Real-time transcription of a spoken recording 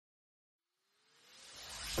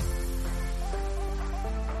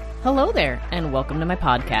Hello there, and welcome to my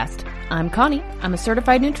podcast. I'm Connie. I'm a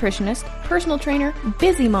certified nutritionist, personal trainer,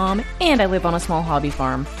 busy mom, and I live on a small hobby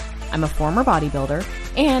farm. I'm a former bodybuilder,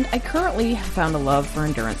 and I currently have found a love for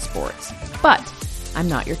endurance sports. But I'm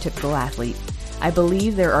not your typical athlete. I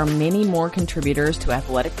believe there are many more contributors to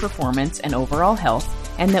athletic performance and overall health,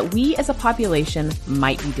 and that we as a population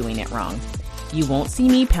might be doing it wrong. You won't see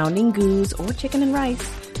me pounding goos or chicken and rice,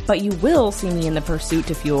 but you will see me in the pursuit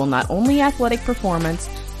to fuel not only athletic performance,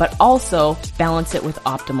 but also balance it with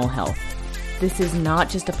optimal health. This is not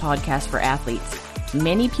just a podcast for athletes.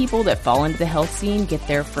 Many people that fall into the health scene get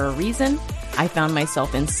there for a reason. I found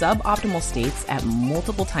myself in suboptimal states at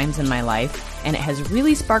multiple times in my life, and it has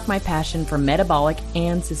really sparked my passion for metabolic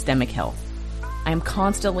and systemic health. I am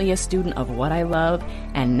constantly a student of what I love,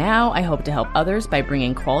 and now I hope to help others by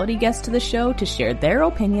bringing quality guests to the show to share their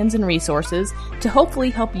opinions and resources to hopefully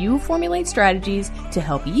help you formulate strategies to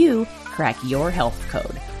help you crack your health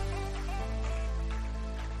code.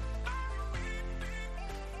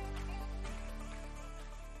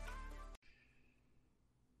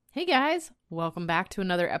 Hey guys, welcome back to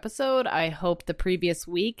another episode. I hope the previous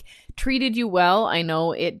week treated you well. I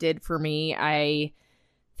know it did for me. I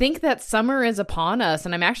think that summer is upon us,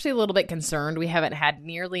 and I'm actually a little bit concerned. We haven't had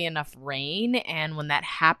nearly enough rain, and when that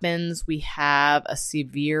happens, we have a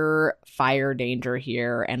severe fire danger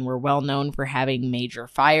here, and we're well known for having major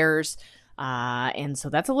fires. And so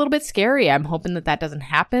that's a little bit scary. I'm hoping that doesn't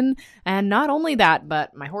happen. And not only that,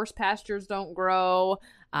 but my horse pastures don't grow.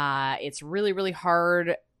 It's really, really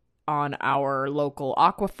hard on our local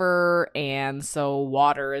aquifer, and so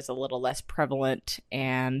water is a little less prevalent.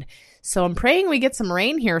 And so I'm praying we get some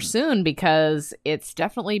rain here soon, because it's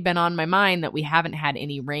definitely been on my mind that we haven't had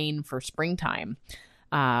any rain for springtime.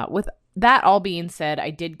 With that all being said, I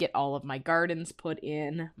did get all of my gardens put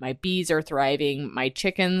in. My bees are thriving. My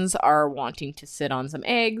chickens are wanting to sit on some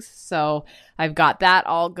eggs. So I've got that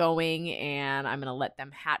all going, and I'm going to let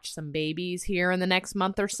them hatch some babies here in the next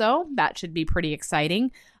month or so. That should be pretty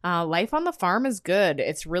exciting. Life on the farm is good.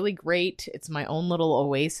 It's really great. It's my own little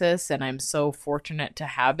oasis, and I'm so fortunate to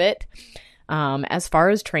have it. As far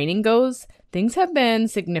as training goes, things have been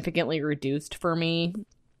significantly reduced for me.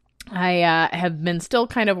 I have been still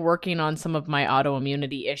kind of working on some of my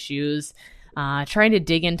autoimmunity issues, trying to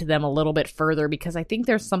dig into them a little bit further, because I think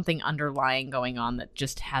there's something underlying going on that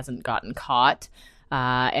just hasn't gotten caught.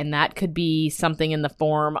 And that could be something in the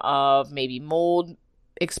form of maybe mold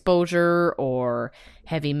exposure or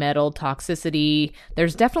heavy metal toxicity.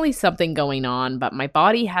 There's definitely something going on, but my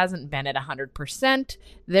body hasn't been at 100%.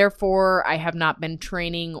 Therefore, I have not been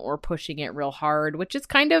training or pushing it real hard, which is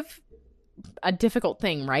kind of a difficult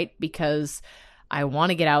thing, right? Because I want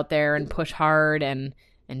to get out there and push hard and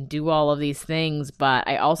do all of these things, but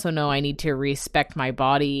I also know I need to respect my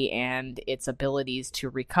body and its abilities to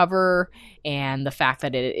recover, and the fact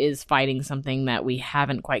that it is fighting something that we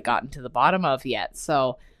haven't quite gotten to the bottom of yet.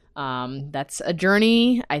 So that's a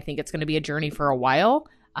journey. I think it's going to be a journey for a while.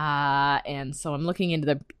 And so I'm looking into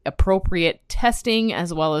the appropriate testing,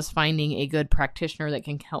 as well as finding a good practitioner that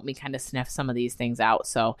can help me kind of sniff some of these things out.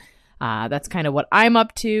 So that's kind of what I'm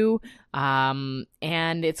up to. And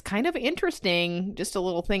it's kind of interesting, just a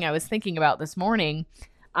little thing I was thinking about this morning.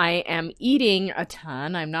 I am eating a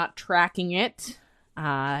ton. I'm not tracking it.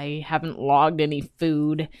 I haven't logged any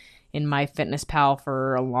food in my MyFitnessPal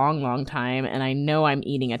for a long, long time, and I know I'm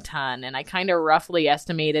eating a ton. And I kind of roughly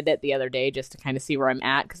estimated it the other day just to kind of see where I'm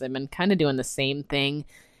at, because I've been kind of doing the same thing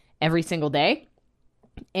every single day.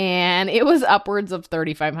 And it was upwards of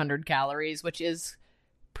 3,500 calories, which is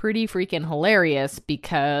pretty freaking hilarious,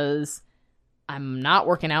 because I'm not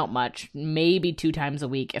working out much, maybe 2 times a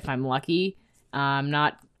week if I'm lucky. I'm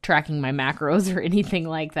not tracking my macros or anything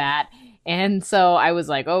like that. And so I was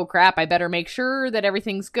like, oh crap, I better make sure that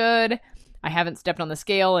everything's good. I haven't stepped on the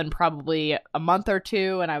scale in probably a month or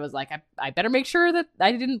two, and I was like, I better make sure that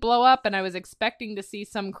I didn't blow up. And I was expecting to see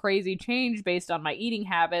some crazy change based on my eating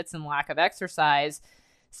habits and lack of exercise.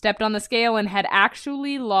 Stepped on the scale and had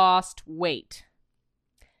actually lost weight.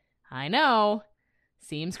 I know,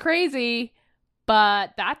 seems crazy,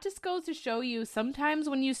 but that just goes to show you sometimes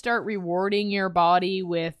when you start rewarding your body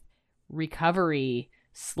with recovery,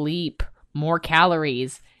 sleep, more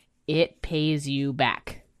calories, it pays you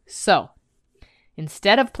back. So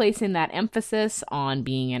instead of placing that emphasis on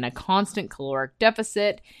being in a constant caloric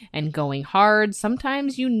deficit and going hard,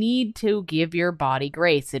 sometimes you need to give your body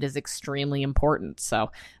grace. It is extremely important.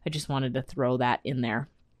 So I just wanted to throw that in there.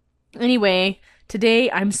 Anyway, today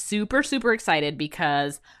I'm super, super excited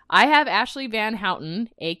because I have Ashleigh VanHouten,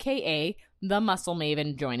 aka the Muscle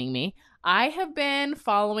Maven, joining me. I have been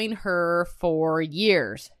following her for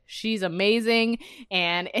years. She's amazing.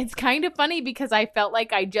 And it's kind of funny because I felt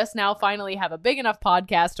like I just now finally have a big enough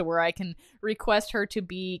podcast to where I can request her to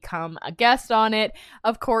become a guest on it.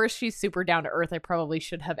 Of course, she's super down to earth. I probably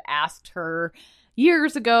should have asked her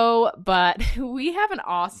years ago, but we have an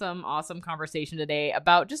awesome conversation today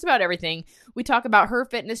about just about everything. We talk about her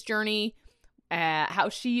fitness journey, how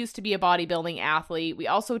she used to be a bodybuilding athlete. We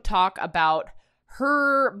also talk about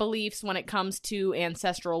her beliefs when it comes to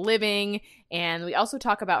ancestral living, and we also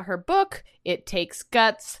talk about her book, It Takes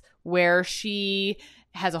Guts, where she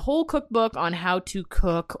has a whole cookbook on how to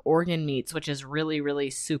cook organ meats, which is really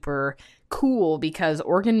super cool because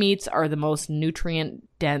organ meats are the most nutrient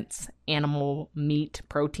dense animal meat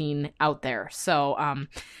protein out there. So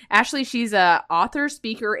Ashleigh, she's a author,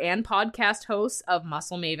 speaker, and podcast host of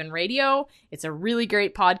Muscle Maven Radio. It's a really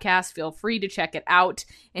great podcast. Feel free to check it out.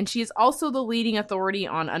 And she is also the leading authority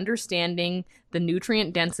on understanding the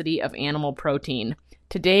nutrient density of animal protein.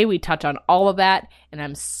 Today we touch on all of that, and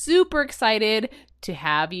I'm super excited to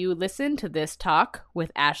have you listen to this talk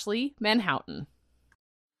with Ashleigh VanHouten.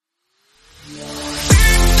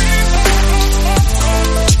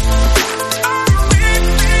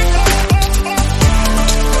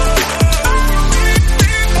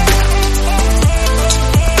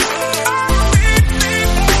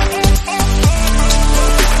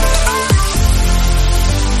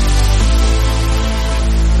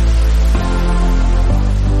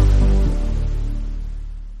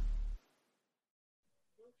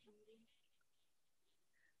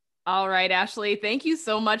 All right, Ashleigh, thank you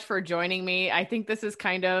so much for joining me. I think this is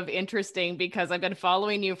kind of interesting because I've been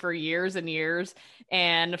following you for years and years.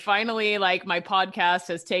 And finally, like, my podcast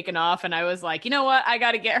has taken off and I was like, you know what? I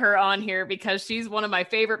got to get her on here because she's one of my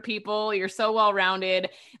favorite people. You're so well-rounded.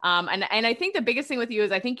 And I think the biggest thing with you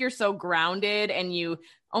is I think you're so grounded and you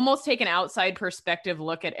almost take an outside perspective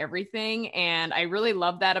look at everything. And I really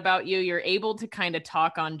love that about you. You're able to kind of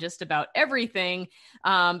talk on just about everything,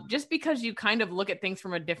 just because you kind of look at things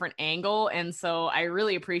from a different angle. And so I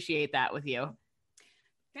really appreciate that with you.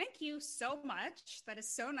 Thank you so much. That is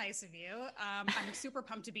so nice of you. I'm super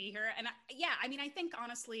pumped to be here. And I think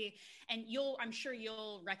honestly, and I'm sure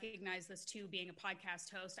you'll recognize this too, being a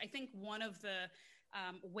podcast host. I think one of the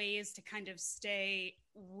ways to kind of stay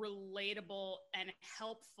relatable and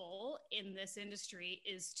helpful in this industry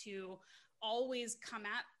is to always come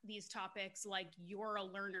at these topics like you're a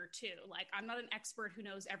learner too. Like, I'm not an expert who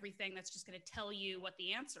knows everything that's just going to tell you what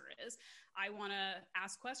the answer is. I want to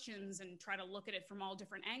ask questions and try to look at it from all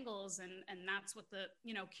different angles. And that's what the,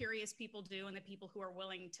 curious people do, and the people who are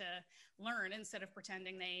willing to learn instead of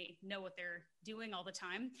pretending they know what they're doing all the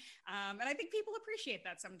time. And I think people appreciate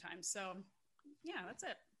that sometimes. So yeah, that's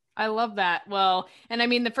it. I love that. Well, and I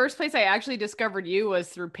mean, the first place I actually discovered you was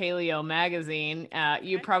through Paleo Magazine.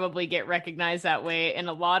 You probably get recognized that way in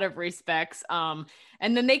a lot of respects. And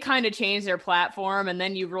then they kind of changed their platform, and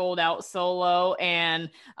then you rolled out solo, and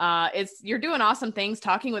you're doing awesome things,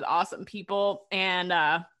 talking with awesome people. And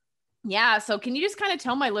so can you just kind of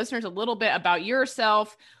tell my listeners a little bit about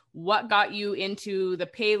yourself? What got you into the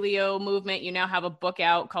paleo movement? You now have a book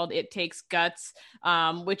out called It Takes Guts,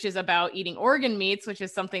 which is about eating organ meats, which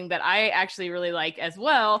is something that I actually really like as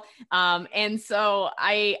well. And so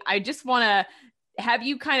I just want to have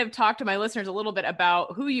you kind of talk to my listeners a little bit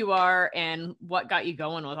about who you are and what got you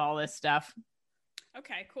going with all this stuff.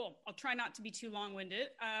 Okay, cool. I'll try not to be too long-winded.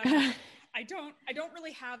 I don't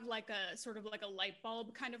really have like a sort of like a light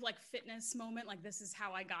bulb kind of like fitness moment, like this is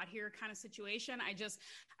how I got here kind of situation.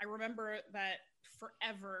 I remember that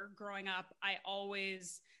forever growing up, I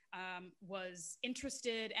always was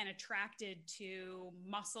interested and attracted to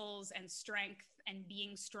muscles and strength and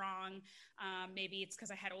being strong. Maybe it's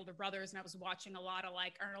because I had older brothers and I was watching a lot of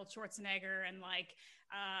like Arnold Schwarzenegger and like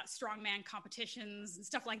strongman competitions and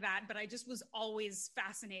stuff like that. But I just was always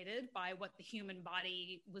fascinated by what the human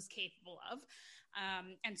body was capable of.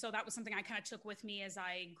 And so that was something I kind of took with me as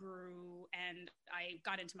I grew and I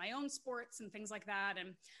got into my own sports and things like that.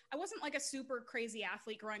 And I wasn't like a super crazy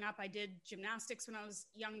athlete growing up. I did gymnastics when I was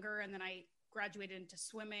younger, and then I graduated into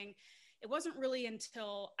swimming. It wasn't really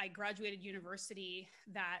until I graduated university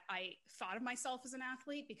that I thought of myself as an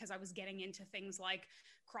athlete, because I was getting into things like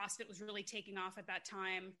CrossFit was really taking off at that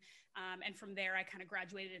time. And from there, I kind of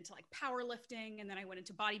graduated into like powerlifting, and then I went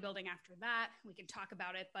into bodybuilding after that. We can talk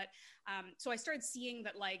about it. But so I started seeing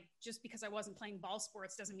that like, just because I wasn't playing ball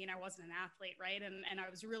sports doesn't mean I wasn't an athlete, right? And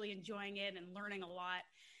I was really enjoying it and learning a lot.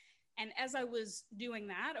 And as I was doing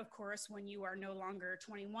that, of course, when you are no longer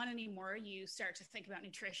 21 anymore, you start to think about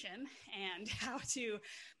nutrition and how to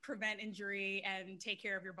prevent injury and take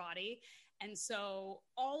care of your body. And so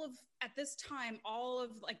at this time, all of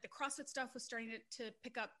like the CrossFit stuff was starting to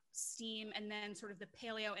pick up steam. And then sort of the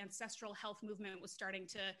paleo ancestral health movement was starting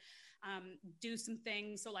to do some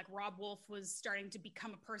things. So like Rob Wolf was starting to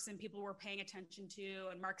become a person people were paying attention to,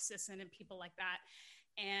 and Mark Sisson and people like that.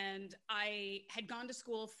 And I had gone to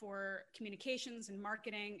school for communications and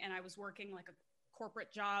marketing, and I was working like a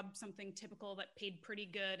corporate job, something typical that paid pretty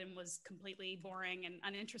good and was completely boring and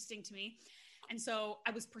uninteresting to me. And so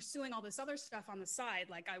I was pursuing all this other stuff on the side.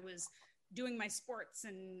 Like I was doing my sports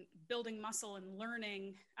and building muscle and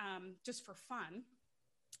learning just for fun.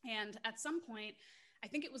 And at some point, I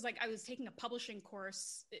think it was like I was taking a publishing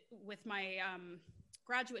course with my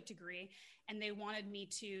graduate degree, and they wanted me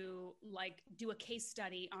to like do a case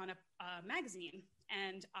study on a magazine.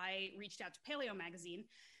 And I reached out to Paleo Magazine.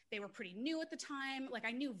 They were pretty new at the time. Like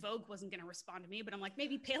I knew Vogue wasn't going to respond to me, but I'm like,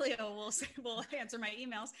 maybe Paleo will answer my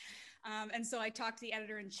emails. And so I talked to the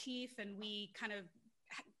editor-in-chief, and we kind of,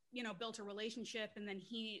 built a relationship. And then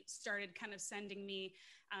he started kind of sending me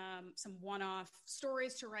some one-off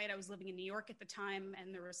stories to write. I was living in New York at the time,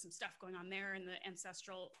 and there was some stuff going on there in the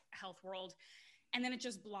ancestral health world. And then it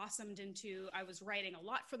just blossomed into, I was writing a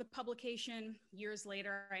lot for the publication. Years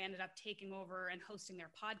later, I ended up taking over and hosting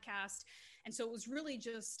their podcast. And so it was really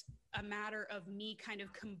just a matter of me kind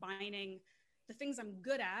of combining the things I'm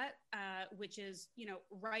good at, which is,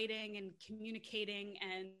 writing and communicating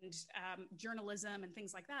and journalism and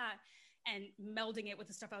things like that, and melding it with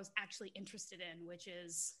the stuff I was actually interested in, which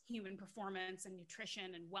is human performance and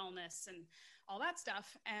nutrition and wellness and all that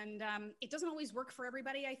stuff. And it doesn't always work for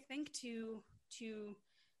everybody, I think, to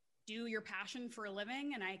do your passion for a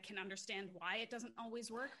living. And I can understand why it doesn't always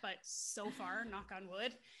work, but so far, knock on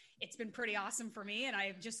wood, it's been pretty awesome for me. And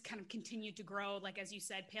I've just kind of continued to grow. Like, as you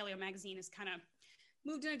said, Paleo Magazine has kind of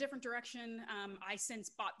moved in a different direction. I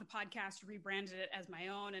since bought the podcast, rebranded it as my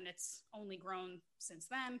own, and it's only grown since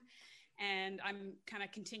then. And I'm kind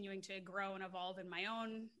of continuing to grow and evolve in my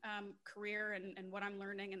own career and what I'm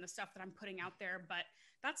learning and the stuff that I'm putting out there. But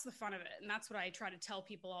that's the fun of it. And that's what I try to tell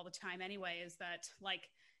people all the time anyway, is that like,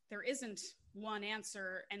 there isn't one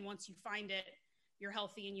answer. And once you find it, you're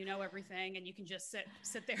healthy and you know everything, and you can just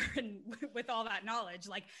sit there and with all that knowledge.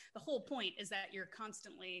 Like the whole point is that you're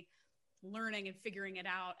constantly learning and figuring it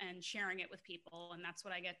out and sharing it with people. And that's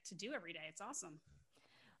what I get to do every day. It's awesome.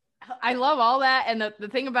 I love all that. And the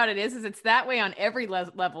thing about it is it's that way on every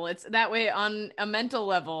level. It's that way on a mental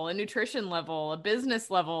level, a nutrition level, a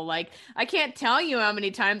business level. Like I can't tell you how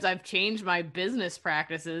many times I've changed my business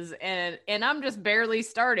practices and I'm just barely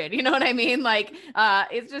started. You know what I mean? Like,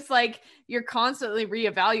 it's just like you're constantly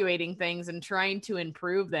reevaluating things and trying to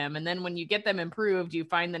improve them. And then when you get them improved, you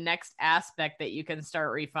find the next aspect that you can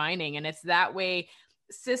start refining. And it's that way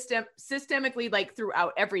systemically, like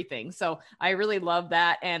throughout everything. So I really love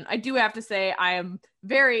that. And I do have to say, I am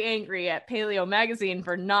very angry at Paleo Magazine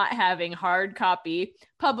for not having hard copy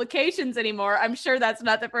publications anymore. I'm sure that's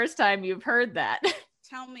not the first time you've heard that.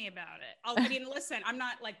 Tell me about it. I mean, listen, I'm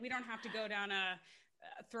not like, we don't have to go down a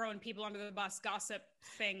throwing people under the bus gossip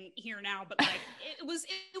thing here now, but like it was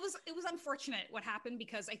unfortunate what happened,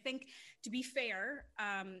 because I think, to be fair,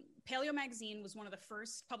 Paleo Magazine was one of the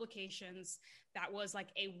first publications that was like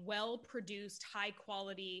a well-produced,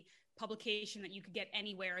 high-quality publication that you could get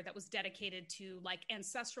anywhere, that was dedicated to like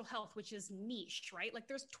ancestral health, which is niche, right? Like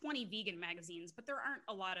there's 20 vegan magazines, but there aren't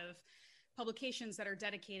a lot of publications that are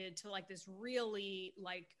dedicated to like this really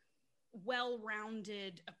like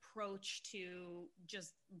well-rounded approach to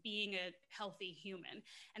just being a healthy human.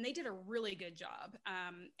 And they did a really good job.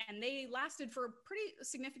 And they lasted for a pretty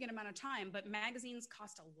significant amount of time, but magazines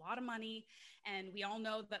cost a lot of money. And we all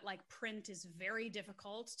know that like print is very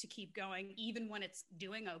difficult to keep going, even when it's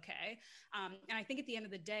doing okay. And I think at the end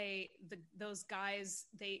of the day, those guys,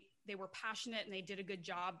 they were passionate and they did a good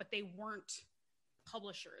job, but they weren't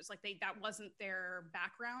publishers. Like that wasn't their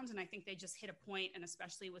background. And I think they just hit a point, and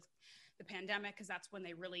especially with the pandemic, because that's when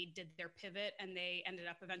they really did their pivot, and they ended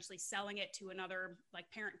up eventually selling it to another like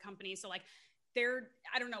parent company. So like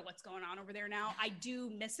I don't know what's going on over there now. I do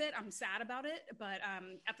miss it. I'm sad about it. But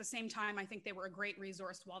at the same time, I think they were a great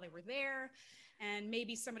resource while they were there, and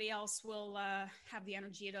maybe somebody else will have the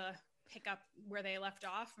energy to pick up where they left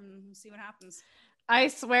off, and we'll see what happens. I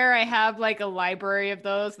swear I have like a library of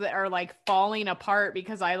those that are like falling apart,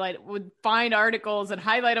 because I like would find articles and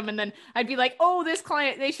highlight them. And then I'd be like, oh, this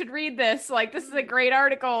client, they should read this. Like, this is a great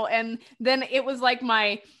article. And then it was like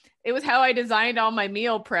my It was how I designed all my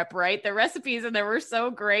meal prep, right? The recipes and they were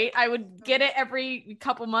so great. I would get it every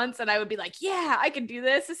couple months and I would be like, yeah, I can do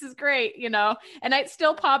this. This is great, you know? And it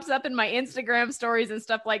still pops up in my Instagram stories and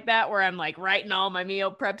stuff like that where I'm like writing all my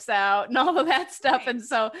meal preps out and all of that stuff. And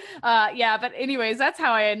so, yeah, but anyways, that's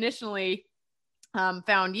how I initially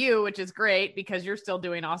found you, which is great because you're still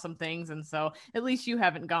doing awesome things. And so at least you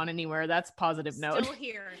haven't gone anywhere. That's a positive note. Still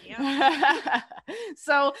here. Yeah.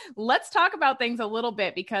 So let's talk about things a little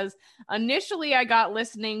bit because initially I got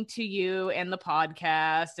listening to you and the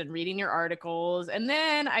podcast and reading your articles. And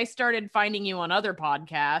then I started finding you on other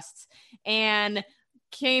podcasts and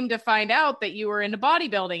came to find out that you were into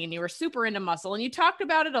bodybuilding and you were super into muscle and you talked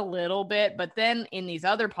about it a little bit, but then in these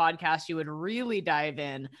other podcasts, you would really dive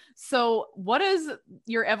in. So what does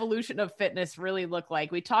your evolution of fitness really look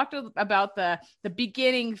like? We talked about the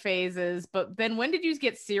beginning phases, but then when did you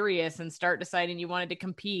get serious and start deciding you wanted to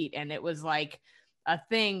compete? And it was like a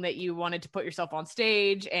thing that you wanted to put yourself on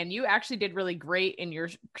stage, and you actually did really great in your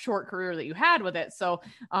short career that you had with it. So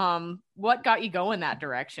what got you going that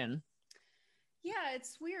direction? Yeah,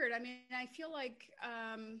 it's weird. I mean, I feel like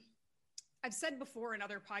I've said before in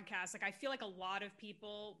other podcasts, like I feel like a lot of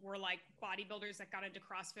people were like bodybuilders that got into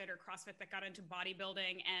CrossFit or CrossFit that got into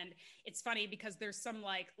bodybuilding. And it's funny because there's some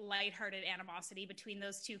like lighthearted animosity between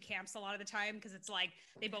those two camps a lot of the time because it's like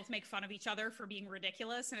they both make fun of each other for being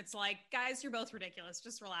ridiculous. And it's like, guys, you're both ridiculous.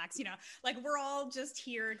 Just relax. You know, like we're all just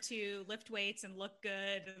here to lift weights and look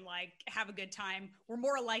good and like have a good time. We're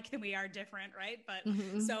more alike than we are different, right?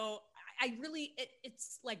 But so I really,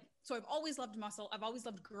 it's like, so I've always loved muscle. I've always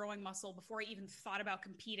loved growing muscle before I even thought about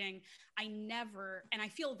competing. I never, and I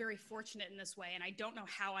feel very fortunate in this way. And I don't know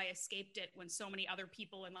how I escaped it when so many other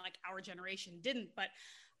people in like our generation didn't, but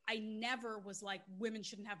I never was like, women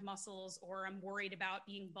shouldn't have muscles, or I'm worried about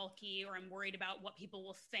being bulky, or I'm worried about what people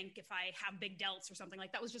will think if I have big delts or something.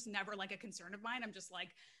 Like that was just never like a concern of mine. I'm just like,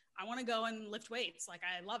 I want to go and lift weights. Like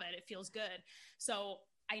I love it. It feels good. So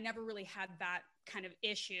I never really had that kind of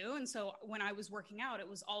issue. And so when I was working out, it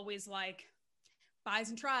was always like bis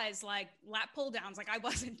and tris, like lat pull downs. Like I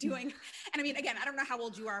wasn't doing, and I mean, again, I don't know how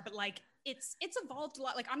old you are, but like it's evolved a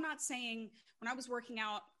lot. Like I'm not saying when I was working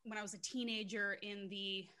out, when I was a teenager in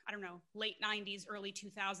the, I don't know, late 90s, early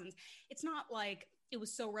 2000s, it's not like it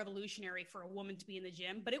was so revolutionary for a woman to be in the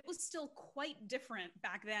gym, but it was still quite different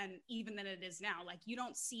back then, even than it is now. Like you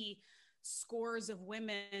don't see scores of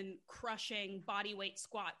women crushing body weight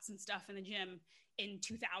squats and stuff in the gym in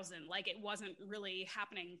 2000. Like it wasn't really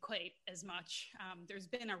happening quite as much. There's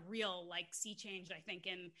been a real like sea change, I think,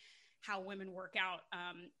 in how women work out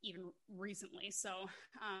even recently. So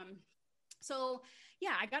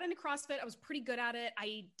yeah, I got into CrossFit. I was pretty good at it.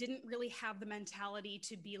 I didn't really have the mentality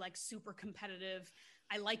to be like super competitive.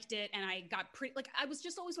 I liked it, and I got pretty, like, I was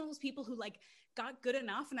just always one of those people who like got good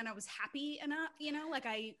enough, and then I was happy enough, you know, like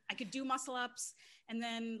I could do muscle ups, and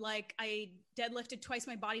then like I deadlifted twice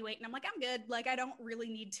my body weight, and I'm like, I'm good. Like I don't really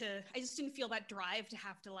need to, I just didn't feel that drive to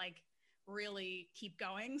have to like really keep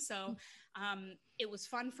going. So it was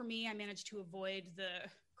fun for me. I managed to avoid the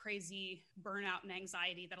crazy burnout and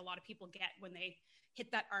anxiety that a lot of people get when they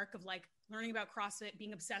hit that arc of like learning about CrossFit,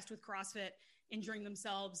 being obsessed with CrossFit, injuring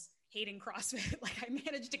themselves, hating CrossFit. Like I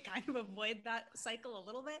managed to kind of avoid that cycle a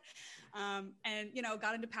little bit. And, you know,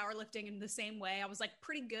 got into powerlifting in the same way. I was like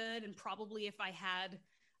pretty good. And probably if I had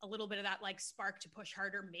a little bit of that like spark to push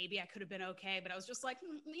harder, maybe I could have been okay. But I was just like,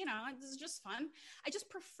 you know, this is just fun. I just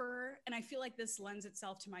prefer, and I feel like this lends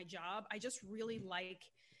itself to my job. I just really like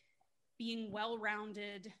being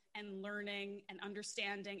well-rounded and learning and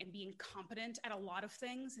understanding and being competent at a lot of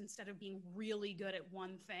things instead of being really good at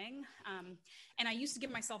one thing. And I used to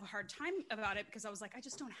give myself a hard time about it because I was like, I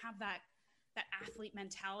just don't have that athlete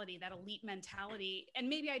mentality, that elite mentality. And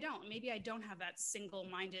maybe I don't have that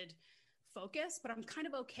single-minded focus, but I'm kind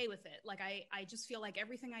of okay with it. Like I just feel like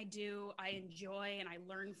everything I do, I enjoy and I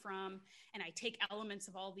learn from, and I take elements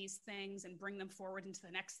of all these things and bring them forward into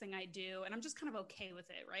the next thing I do. And I'm just kind of okay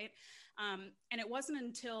with it. Right. And it wasn't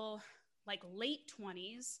until like late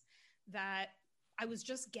 20s that I was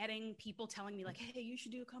just getting people telling me like, hey, you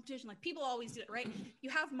should do a competition. Like people always do it, right?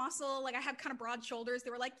 You have muscle. Like I have kind of broad shoulders.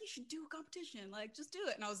 They were like, you should do a competition. Like just do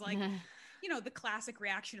it. And I was like, you know, the classic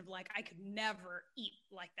reaction of like, I could never eat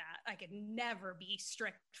like that. I could never be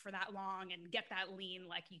strict for that long and get that lean.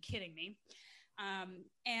 Like, you kidding me?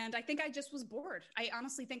 And I think I just was bored. I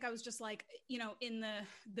honestly think I was just like, you know, in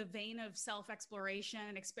the vein of self-exploration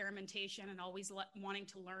and experimentation and always wanting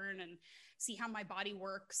to learn and see how my body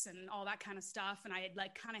works and all that kind of stuff. And I had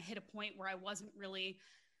like kind of hit a point where I wasn't really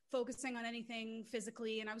focusing on anything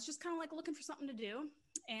physically. And I was just kind of like looking for something to do.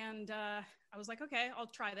 And I was like, okay, I'll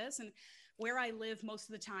try this. And where I live most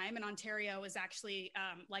of the time in Ontario is actually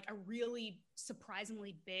like a really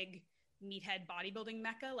surprisingly big meathead bodybuilding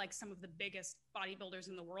mecca. Like some of the biggest bodybuilders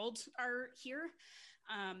in the world are here.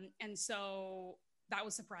 And so that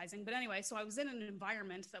was surprising. But anyway, so I was in an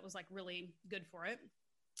environment that was like really good for it.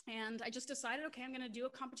 And I just decided, okay, I'm going to do a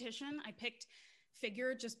competition. I picked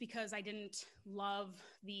figure just because I didn't love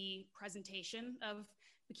the presentation of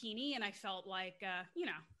bikini. And I felt like,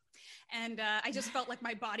 and I just felt like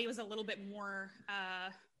my body was a little bit more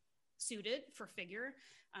suited for figure.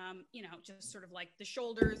 Just sort of like the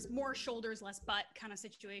shoulders, more shoulders, less butt kind of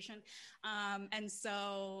situation. And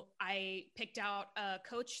so I picked out a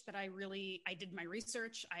coach that I did my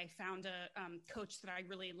research. I found a coach that I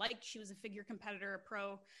really liked. She was a figure competitor, a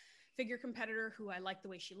pro figure competitor who I liked the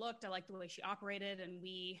way she looked. I liked the way she operated, and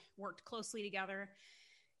we worked closely together.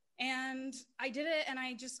 And I did it, and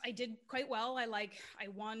I did quite well. I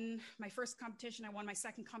won my first competition. I won my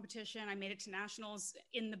second competition. I made it to nationals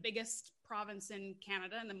in the biggest province in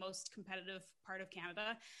Canada, and the most competitive part of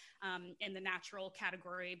Canada, in the natural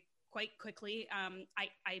category quite quickly.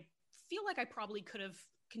 I feel like I probably could have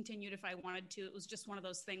continued if I wanted to. It was just one of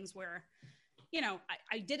those things where,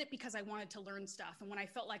 I did it because I wanted to learn stuff. And when I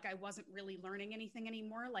felt like I wasn't really learning anything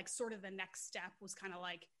anymore, like sort of the next step was kind of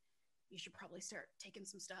like, you should probably start taking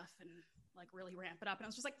some stuff and like really ramp it up. And I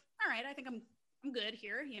was just like, all right, I think I'm good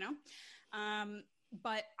here,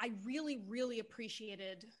 but I really, really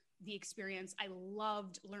appreciated the experience. I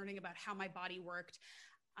loved learning about how my body worked.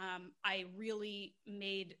 I really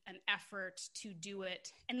made an effort to do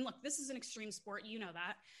it. And look, this is an extreme sport,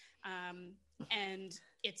 that. And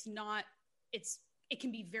it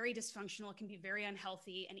can be very dysfunctional. It can be very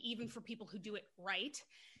unhealthy. And even for people who do it right,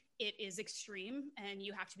 it is extreme and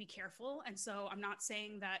you have to be careful. And so I'm not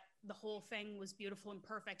saying that the whole thing was beautiful and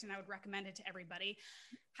perfect and I would recommend it to everybody.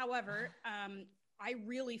 However, I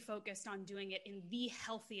really focused on doing it in the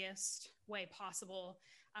healthiest way possible,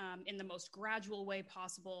 in the most gradual way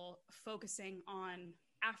possible, focusing on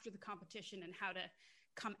after the competition and how to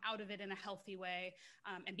come out of it in a healthy way.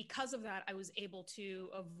 And because of that, I was able to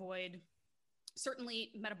avoid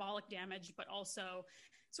certainly metabolic damage, but also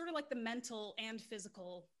sort of like the mental and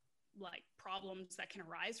physical like problems that can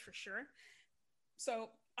arise for sure. So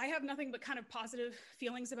I have nothing but kind of positive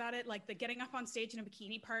feelings about it. Like the getting up on stage in a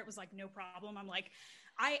bikini part was like no problem. I'm like,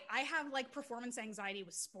 I have like performance anxiety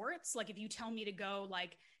with sports. Like if you tell me to go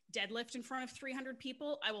like deadlift in front of 300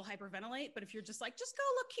 people, I will hyperventilate. But if you're just like, just go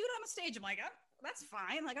look cute on a stage, I'm like, oh, that's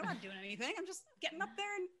fine. Like I'm not doing anything. I'm just getting up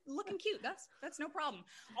there and looking cute. That's no problem.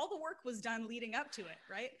 All the work was done leading up to it.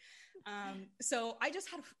 Right. So I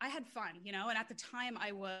had fun, and at the time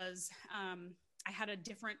I had a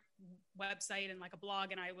different website and like a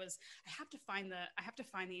blog, and I have to find the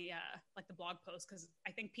like the blog post, because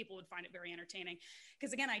I think people would find it very entertaining.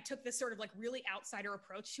 Because again, I took this sort of like really outsider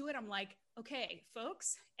approach to it. I'm like, okay,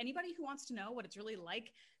 folks, anybody who wants to know what it's really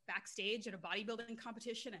like backstage at a bodybuilding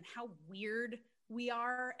competition and how weird we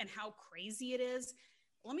are and how crazy it is,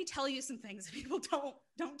 let me tell you some things that people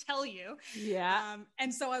don't tell you. Yeah.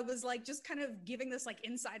 And so I was like, just kind of giving this like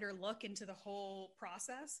insider look into the whole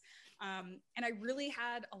process. And I really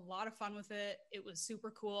had a lot of fun with it. It was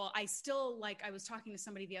super cool. I still I was talking to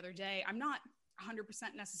somebody the other day, I'm not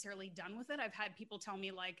 100% necessarily done with it. I've had people tell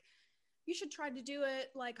me like, you should try to do it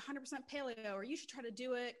like 100% paleo, or you should try to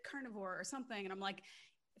do it carnivore or something. And I'm like,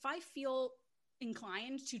 if I feel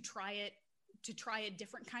inclined to try a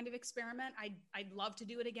different kind of experiment, I'd love to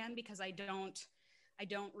do it again, because I don't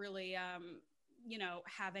really,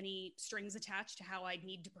 have any strings attached to how I'd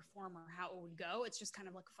need to perform or how it would go. It's just kind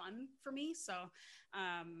of like fun for me. So,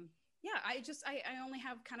 I only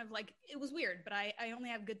have kind of like, it was weird, but I only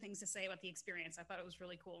have good things to say about the experience. I thought it was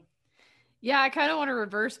really cool. Yeah, I kind of want to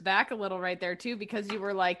reverse back a little right there too, because you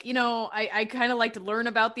were like, I kind of like to learn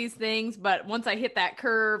about these things, but once I hit that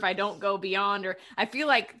curve, I don't go beyond. Or I feel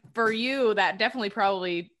like for you, that definitely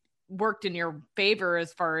probably worked in your favor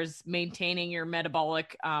as far as maintaining your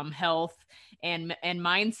metabolic health and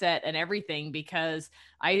mindset and everything, because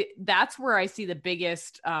that's where I see the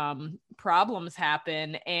biggest problems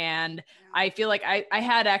happen. And I feel like I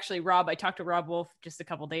had actually I talked to Rob Wolf just a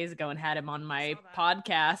couple days ago and had him on my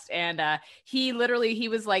podcast. And he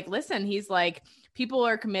was like, listen, he's like, people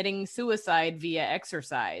are committing suicide via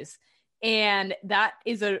exercise. And that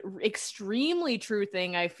is a extremely true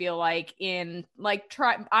thing, I feel like, in like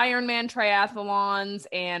Ironman triathlons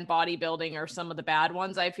and bodybuilding are some of the bad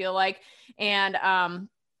ones, I feel like. And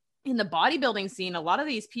in the bodybuilding scene, a lot of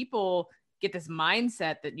these people get this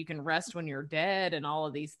mindset that you can rest when you're dead and all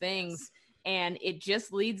of these things. And it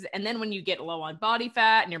just leads, and then when you get low on body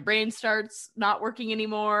fat and your brain starts not working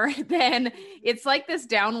anymore, then it's like this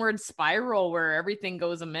downward spiral where everything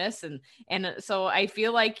goes amiss. And so I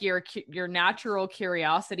feel like your natural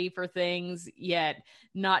curiosity for things, yet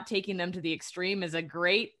not taking them to the extreme, is a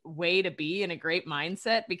great way to be, and a great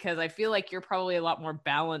mindset, because I feel like you're probably a lot more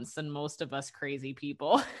balanced than most of us crazy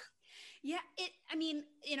people. Yeah, I mean,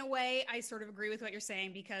 in a way, I sort of agree with what you're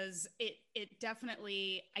saying, because it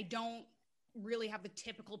definitely, I don't really have the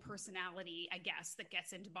typical personality, I guess, that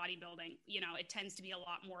gets into bodybuilding. You know, it tends to be a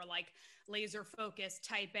lot more like laser focused,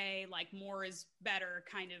 type A, like more is better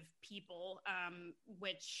kind of people,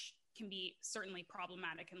 which can be certainly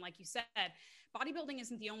problematic. And like you said, bodybuilding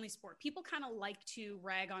isn't the only sport. People kind of like to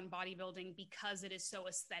rag on bodybuilding because it is so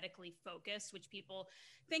aesthetically focused, which people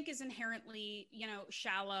think is inherently, you know,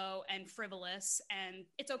 shallow and frivolous. And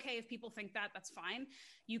it's okay if people think that, that's fine.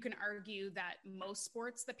 You can argue that most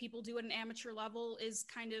sports that people do at an amateur level is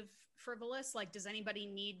kind of frivolous. Like, does anybody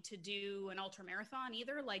need to do an ultra marathon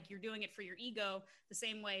either? Like, you're doing it for your ego the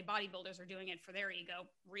same way bodybuilders are doing it for their ego,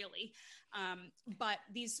 really. But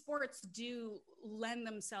these sports do lend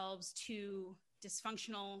themselves to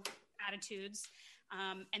dysfunctional attitudes,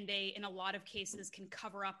 and they, in a lot of cases, can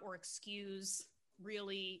cover up or excuse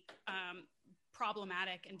really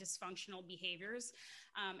problematic and dysfunctional behaviors.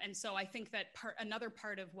 And so I think that another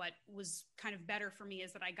part of what was kind of better for me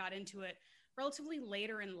is that I got into it relatively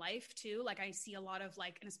later in life too. Like, I see a lot of,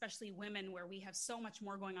 like, and especially women, where we have so much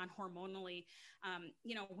more going on hormonally,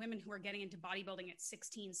 you know, women who are getting into bodybuilding at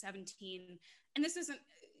 16, 17, and this isn't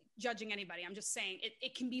judging anybody. I'm just saying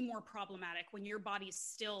it can be more problematic when your body is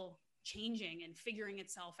still changing and figuring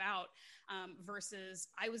itself out, versus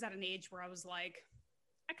I was at an age where I was like,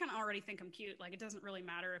 I kind of already think I'm cute. Like, it doesn't really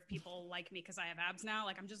matter if people like me because I have abs now.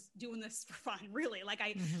 Like, I'm just doing this for fun, really. Like,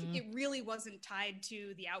 it really wasn't tied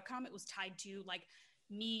to the outcome. It was tied to, like,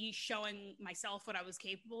 me showing myself what I was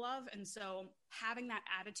capable of. And so having that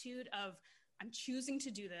attitude of, I'm choosing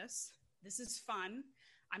to do this. This is fun.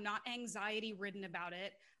 I'm not anxiety ridden about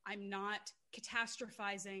it. I'm not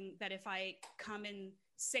catastrophizing that if I come in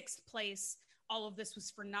 6th place, all of this was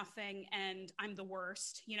for nothing and I'm the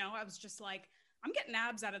worst. You know, I was just like, I'm getting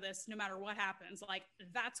abs out of this no matter what happens. Like,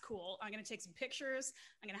 that's cool. I'm going to take some pictures.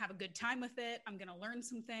 I'm going to have a good time with it. I'm going to learn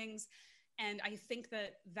some things. And I think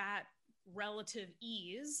that that relative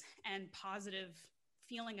ease and positive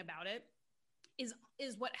feeling about it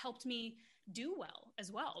is what helped me do well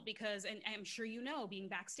as well. Because, and I'm sure, you know, being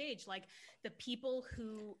backstage, like, the people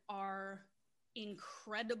who are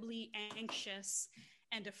incredibly anxious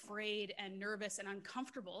and afraid and nervous and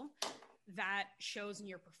uncomfortable, that shows in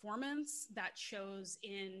your performance, that shows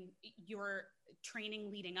in your training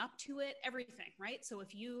leading up to it, everything, right? So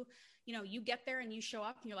if you know, you get there and you show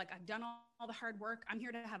up and you're like, I've done all the hard work, I'm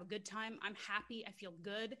here to have a good time, I'm happy, I feel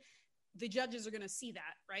good, the judges are going to see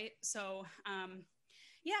that, right? So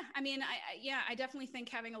yeah, I mean, I definitely think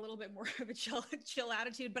having a little bit more of a chill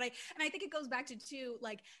attitude, but I think it goes back to too,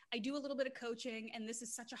 like, I do a little bit of coaching, and this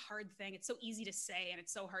is such a hard thing. It's so easy to say and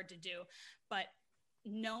it's so hard to do, but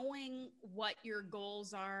knowing what your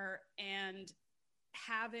goals are and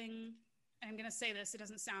having, I'm going to say this, it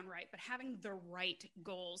doesn't sound right, but having the right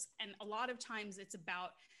goals. And a lot of times it's about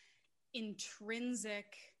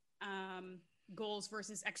intrinsic goals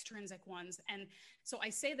versus extrinsic ones. And so I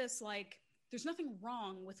say this, like, there's nothing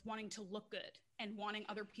wrong with wanting to look good and wanting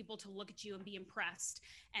other people to look at you and be impressed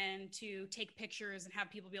and to take pictures and have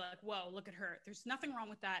people be like, whoa, look at her. There's nothing wrong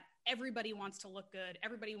with that. Everybody wants to look good.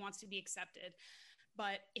 Everybody wants to be accepted.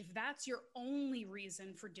 But if that's your only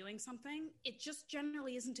reason for doing something, it just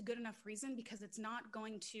generally isn't a good enough reason, because it's not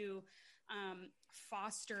going to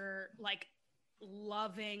foster, like,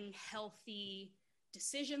 loving, healthy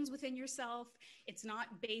decisions within yourself. It's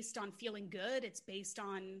not based on feeling good. It's based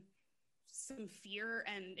on some fear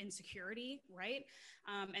and insecurity, right?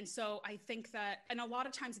 And so I think that, and a lot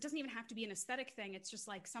of times it doesn't even have to be an aesthetic thing. It's just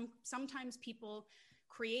like sometimes people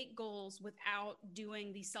create goals without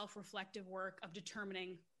doing the self-reflective work of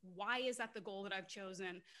determining, why is that the goal that I've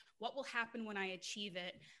chosen? What will happen when I achieve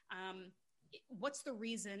it? What's the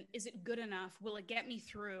reason? Is it good enough? Will it get me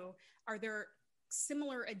through? Are there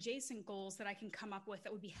similar adjacent goals that I can come up with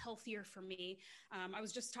that would be healthier for me? I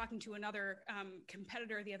was just talking to another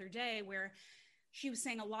competitor the other day, where she was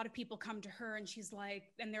saying a lot of people come to her and she's like,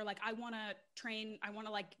 and they're like, I want to train, I want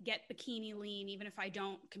to, like, get bikini lean, even if I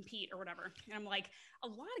don't compete or whatever. And I'm like, a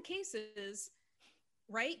lot of cases,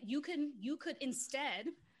 right? You could instead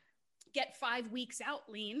get 5 weeks out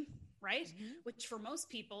lean, right? Mm-hmm. Which for most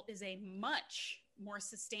people is a much more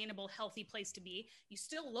sustainable, healthy place to be. You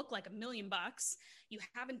still look like $1,000,000. You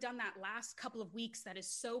haven't done that last couple of weeks that is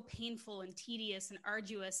so painful and tedious and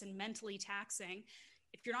arduous and mentally taxing.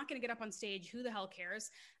 If you're not going to get up on stage, who the hell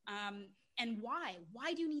cares? And why?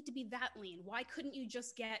 Why do you need to be that lean? Why couldn't you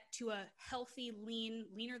just get to a healthy,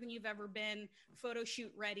 leaner than you've ever been, photo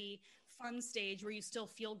shoot ready, fun stage where you still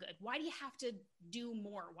feel good? Why do you have to do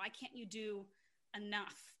more? Why can't you do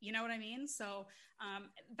enough? You know what I mean? So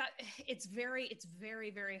that it's very,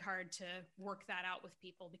 very hard to work that out with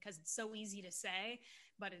people because it's so easy to say,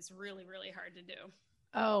 but it's really, really hard to do.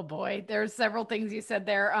 Oh boy, there's several things you said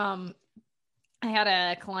there. I had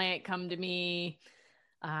a client come to me.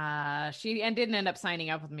 She didn't end up signing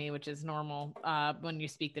up with me, which is normal when you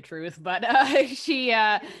speak the truth. But she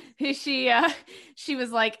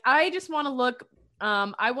was like, I just want to look.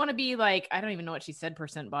 I want to be like, I don't even know what she said,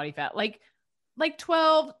 percent body fat, like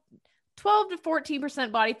 12 to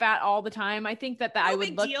 14% body fat all the time. I think that I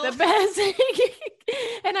would look the best.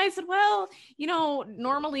 And I said, well,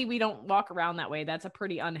 normally we don't walk around that way. That's a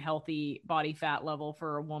pretty unhealthy body fat level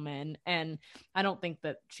for a woman. And I don't think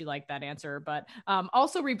that she liked that answer, but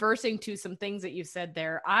also reversing to some things that you said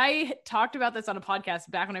there. I talked about this on a podcast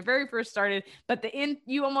back when I very first started, but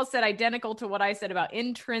you almost said identical to what I said about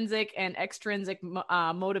intrinsic and extrinsic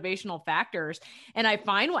motivational factors. And I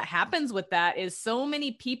find what happens with that is so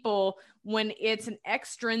many people, when it's an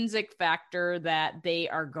extrinsic factor that they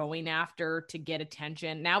are going after to get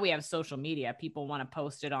attention. Now we have social media. People want to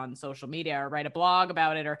post it on social media or write a blog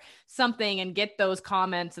about it or something and get those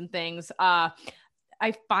comments and things. I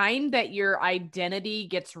find that your identity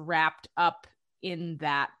gets wrapped up in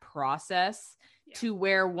that process. To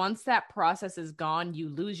where once that process is gone, you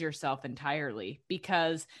lose yourself entirely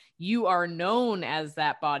because you are known as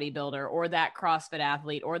that bodybuilder or that CrossFit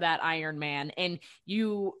athlete or that Ironman. And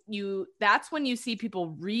that's when you see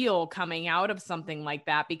people real coming out of something like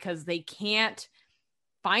that because they can't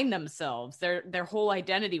find themselves. Their whole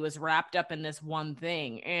identity was wrapped up in this one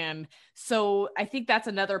thing. And so I think that's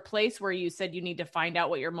another place where you said you need to find out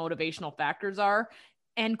what your motivational factors are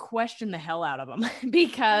and question the hell out of them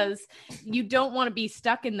because you don't want to be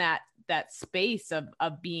stuck in that space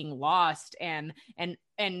of being lost and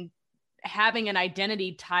having an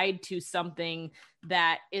identity tied to something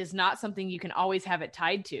that is not something you can always have it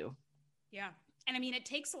tied to. Yeah. And I mean, it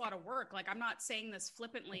takes a lot of work. Like, I'm not saying this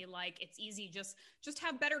flippantly, like it's easy. Just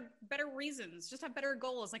have better reasons, just have better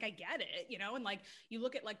goals. Like, I get it, and like, you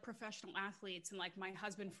look at like professional athletes and like my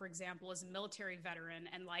husband, for example, is a military veteran.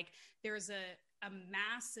 And like, there's a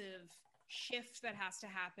massive shift that has to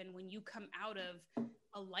happen when you come out of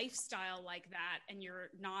a lifestyle like that and you're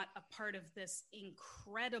not a part of this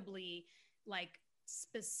incredibly like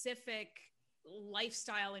specific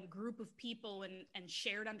lifestyle and group of people and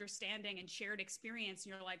shared understanding and shared experience.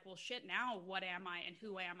 And you're like, well, shit, now what am I and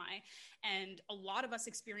who am I? And a lot of us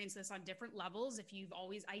experience this on different levels. If you've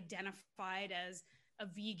always identified as a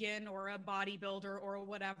vegan or a bodybuilder or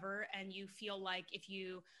whatever, and you feel like if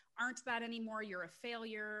you aren't that anymore, you're a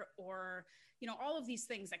failure, or, all of these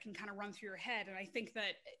things that can kind of run through your head. And I think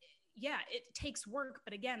that, yeah, it takes work,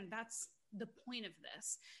 but again, that's the point of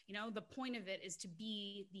this. The point of it is to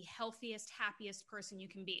be the healthiest, happiest person you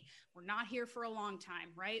can be. We're not here for a long time,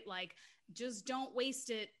 right? Like, just don't waste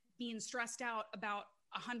it being stressed out about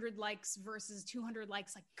 100 likes versus 200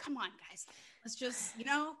 likes. Like, come on, guys, let's just,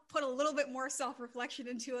 put a little bit more self-reflection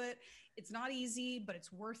into it. It's not easy, but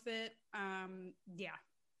it's worth it. Yeah.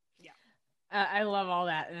 I love all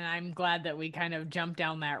that. And I'm glad that we kind of jumped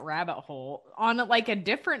down that rabbit hole. On like a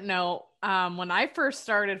different note, when I first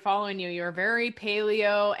started following you, you were very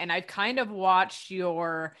paleo, and I've kind of watched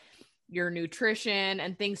your nutrition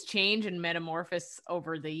and things change and metamorphose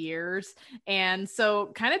over the years. And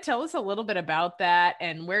so kind of tell us a little bit about that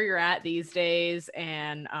and where you're at these days.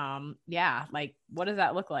 And like, what does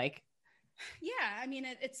that look like? Yeah, I mean,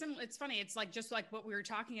 it's funny. It's like, just like what we were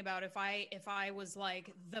talking about. If I was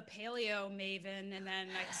like the paleo maven, and then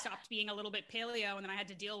I stopped being a little bit paleo, and then I had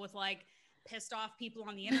to deal with like pissed off people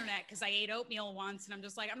on the internet because I ate oatmeal once, and I'm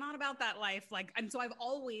just like, I'm not about that life. Like, and so I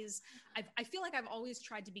feel like I've always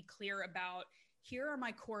tried to be clear about, here are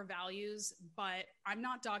my core values, but I'm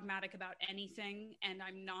not dogmatic about anything, and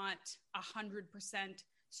I'm not 100%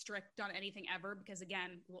 strict on anything ever, because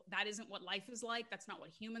again, that isn't what life is like. That's not what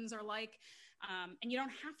humans are like. And you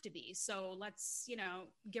don't have to be. So let's,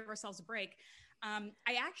 give ourselves a break. I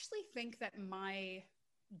actually think that my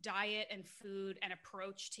diet and food and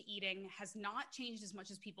approach to eating has not changed as much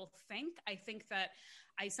as people think. I think that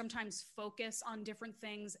I sometimes focus on different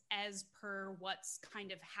things as per what's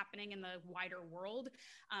kind of happening in the wider world.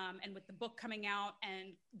 And with the book coming out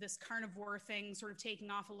and this carnivore thing sort of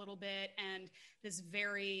taking off a little bit, and this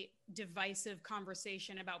very divisive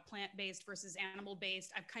conversation about plant-based versus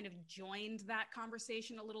animal-based, I've kind of joined that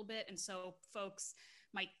conversation a little bit. And so folks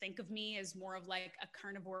might think of me as more of like a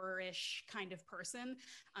carnivore-ish kind of person.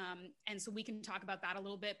 And so we can talk about that a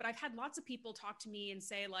little bit. But I've had lots of people talk to me and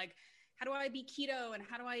say like, how do I be keto and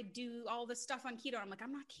how do I do all this stuff on keto? I'm like,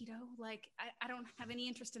 I'm not keto. Like, I don't have any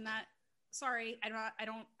interest in that. Sorry,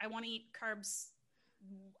 I want to eat carbs.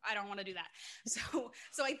 I don't want to do that.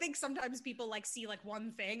 So I think sometimes people like see like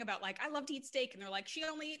one thing about like, I love to eat steak, and they're like, she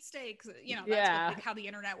only eats steak. You know, that's how the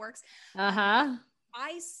internet works.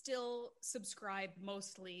 I still subscribe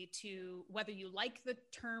mostly to, whether you like the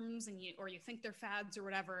terms or you think they're fads or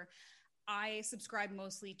whatever, I subscribe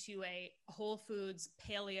mostly to a whole foods,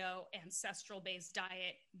 paleo, ancestral based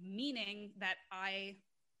diet, meaning that I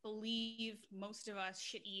believe most of us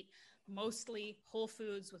should eat mostly whole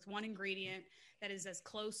foods with one ingredient that is as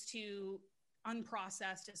close to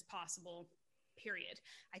unprocessed as possible, period.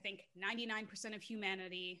 I think 99% of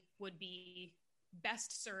humanity would be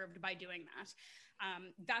best served by doing that.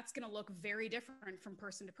 That's going to look very different from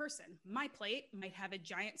person to person. My plate might have a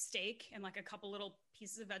giant steak and like a couple little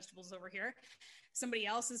pieces of vegetables over here. Somebody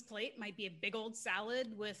else's plate might be a big old salad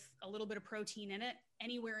with a little bit of protein in it,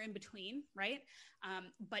 anywhere in between, right?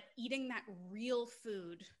 But eating that real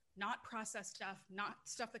food, not processed stuff, not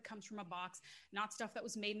stuff that comes from a box, not stuff that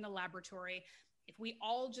was made in a laboratory. If we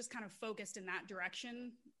all just kind of focused in that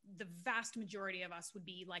direction, the vast majority of us would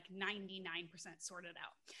be like 99% sorted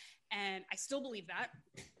out. And I still believe that.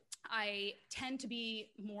 I tend to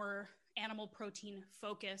be more animal protein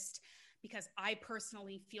focused because I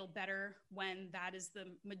personally feel better when that is the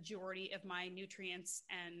majority of my nutrients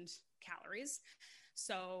and calories.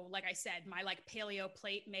 So like I said, my like paleo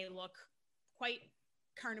plate may look quite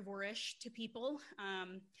carnivore-ish to people,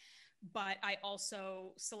 but I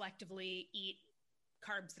also selectively eat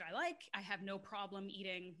carbs that I like. I have no problem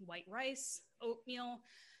eating white rice, oatmeal,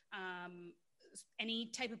 any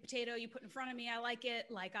type of potato you put in front of me, I like it.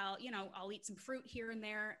 Like I'll eat some fruit here and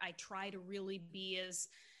there. I try to really be as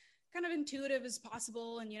kind of intuitive as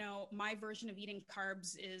possible. And, my version of eating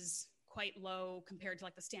carbs is quite low compared to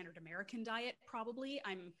like the standard American diet. Probably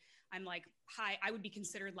I'm like high, I would be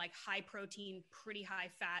considered like high protein, pretty high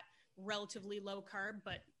fat, relatively low carb,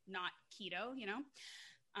 but not keto,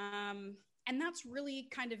 and that's really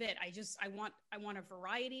kind of it. I want a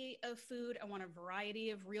variety of food. I want a variety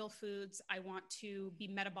of real foods. I want to be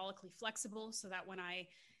metabolically flexible so that when I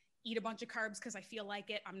eat a bunch of carbs because I feel like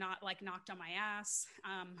it, I'm not like knocked on my ass.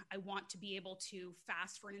 I want to be able to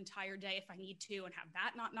fast for an entire day if I need to and have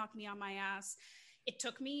that not knock me on my ass. It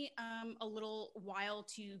took me a little while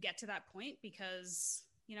to get to that point because,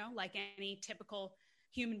 like any typical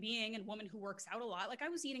human being and woman who works out a lot, like I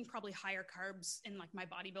was eating probably higher carbs in like my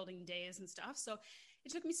bodybuilding days and stuff. So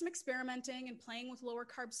it took me some experimenting and playing with lower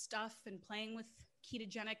carb stuff and playing with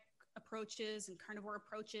ketogenic approaches and carnivore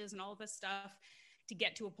approaches and all of this stuff to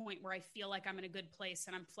get to a point where I feel like I'm in a good place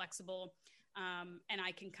and I'm flexible, and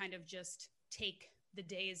I can kind of just take the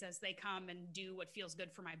days as they come and do what feels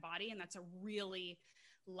good for my body. And that's a really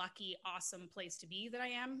lucky, awesome place to be that I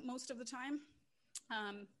am most of the time.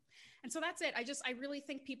 And so that's it. I really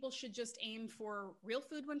think people should just aim for real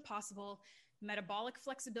food when possible, metabolic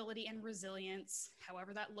flexibility and resilience,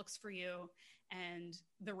 however that looks for you. And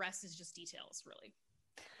the rest is just details, really.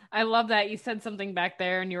 I love that you said something back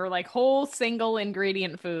there and you were like whole single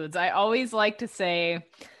ingredient foods. I always like to say,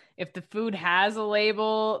 if the food has a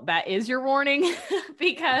label, that is your warning,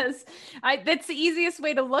 because that's the easiest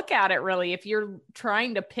way to look at it, really. If you're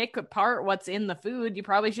trying to pick apart what's in the food, you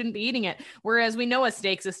probably shouldn't be eating it. Whereas we know a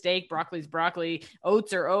steak's a steak, broccoli's broccoli,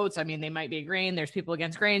 oats are oats. I mean, they might be a grain. There's people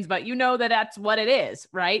against grains, but you know that that's what it is,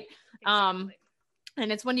 right? Exactly. And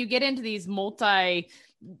it's when you get into these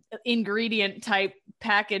multi-ingredient type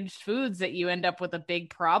packaged foods that you end up with a big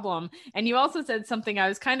problem. And you also said something I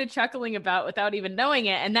was kind of chuckling about without even knowing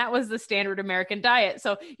it, and that was the standard American diet.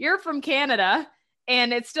 So you're from Canada,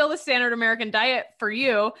 and it's still the standard American diet for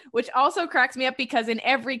you, which also cracks me up because in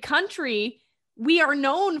every country, we are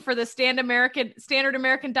known for the standard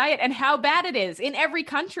American diet and how bad it is in every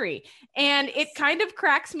country. And it kind of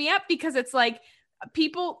cracks me up because it's like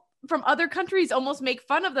people from other countries almost make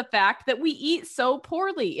fun of the fact that we eat so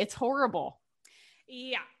poorly. It's horrible.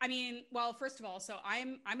 Yeah. I mean, well, first of all, so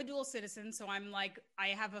I'm a dual citizen. So I'm like, I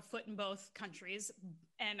have a foot in both countries.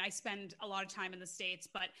 and I spend a lot of time in the States,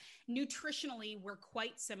 but nutritionally, we're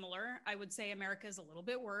quite similar. I would say America is a little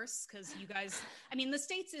bit worse because you guys, I mean, the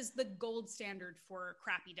States is the gold standard for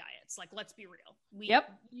crappy diets. Like, let's be real.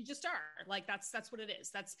 You just are. Like, that's what it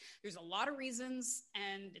is. There's a lot of reasons,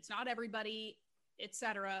 and it's not everybody,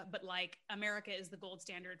 etc. But like, America is the gold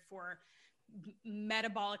standard for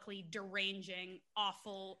metabolically deranging,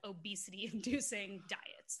 awful, obesity-inducing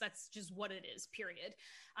diets. That's just what it is, period.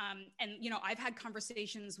 And, you know, I've had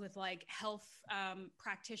conversations with like health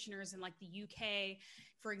practitioners in like the UK,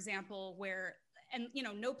 for example, where, and, you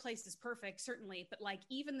know, no place is perfect, certainly, but like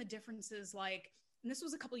even the differences, like, and this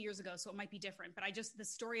was a couple years ago, so it might be different, but the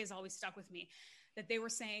story has always stuck with me, that they were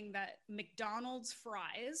saying that McDonald's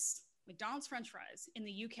French fries in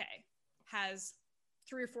the UK has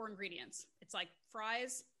 3 or 4 ingredients. It's like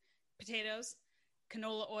fries, potatoes,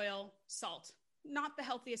 canola oil, salt. Not the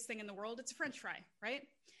healthiest thing in the world. It's a French fry, right?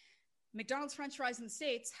 McDonald's French fries in the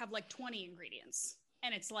States have like 20 ingredients.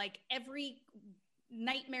 And it's like every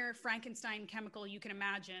nightmare Frankenstein chemical you can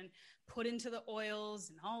imagine put into the oils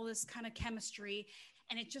and all this kind of chemistry.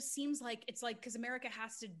 And it just seems like, it's like, because America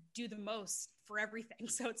has to do the most for everything.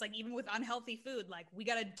 So it's like, even with unhealthy food, like we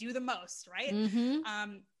got to do the most, right?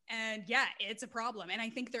 And yeah, it's a problem. And I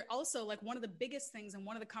think they're also like one of the biggest things, and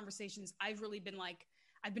one of the conversations I've really been like,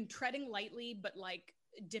 I've been treading lightly, but like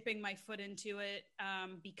dipping my foot into it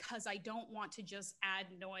because I don't want to just add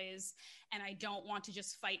noise, and I don't want to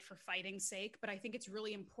just fight for fighting's sake. But I think it's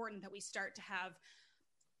really important that we start to have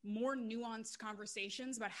more nuanced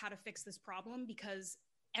conversations about how to fix this problem, because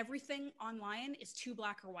everything online is too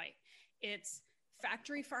black or white. It's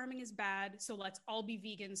factory farming is bad, so let's all be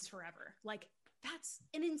vegans forever. Like, that's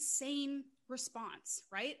an insane response,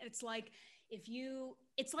 right? It's like,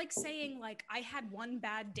 it's like saying like, I had one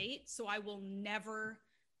bad date, so I will never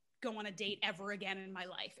go on a date ever again in my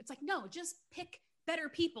life. It's like, no, just pick better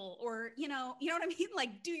people, or, you know what I mean?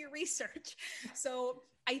 Like, do your research. So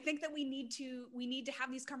I think that we need to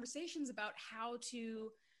have these conversations about how to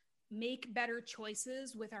make better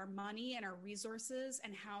choices with our money and our resources,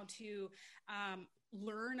 and how to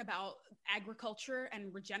learn about agriculture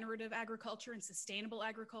and regenerative agriculture and sustainable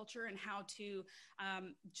agriculture, and how to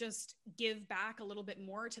just give back a little bit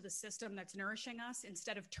more to the system that's nourishing us,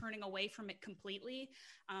 instead of turning away from it completely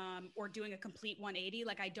or doing a complete 180.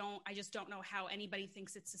 Like, I just don't know how anybody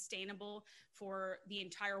thinks it's sustainable for the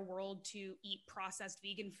entire world to eat processed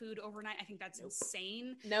vegan food overnight. I think that's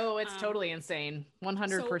insane. No, it's totally insane.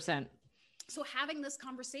 100%. So having this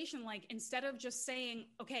conversation, like, instead of just saying,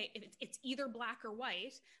 okay, it's either black or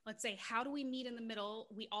white, let's say, how do we meet in the middle?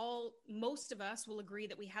 Most of us will agree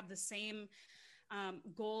that we have the same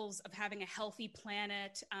goals of having a healthy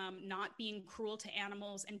planet, not being cruel to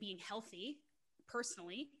animals, and being healthy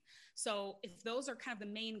personally. So if those are kind of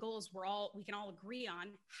the main goals we can all agree on,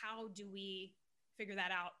 how do we figure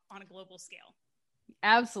that out on a global scale?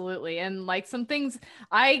 Absolutely. And like some things,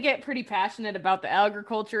 I get pretty passionate about the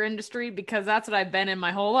agriculture industry because that's what I've been in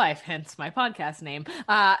my whole life, hence my podcast name.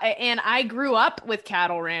 And I grew up with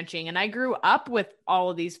cattle ranching, and I grew up with all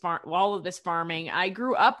of this farming. I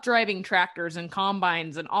grew up driving tractors and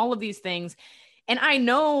combines and all of these things. And I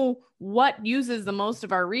know what uses the most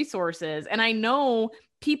of our resources. And I know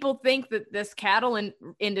people think that this cattle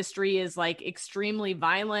industry is like extremely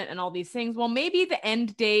violent and all these things. Well, maybe the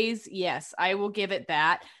end days, yes, I will give it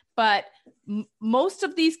that. But most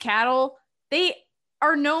of these cattle, they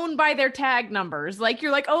are known by their tag numbers. Like,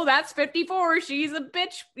 you're like, oh, that's 54. She's a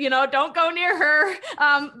bitch. Don't go near her.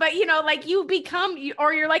 But like you become,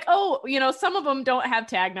 or you're like, oh, some of them don't have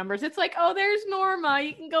tag numbers. It's like, oh, there's Norma.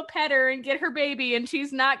 You can go pet her and get her baby, and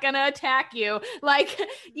she's not going to attack you. Like,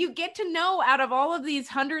 you get to know, out of all of these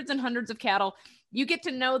hundreds and hundreds of cattle, you get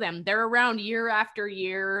to know them. They're around year after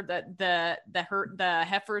year. The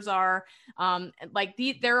heifers are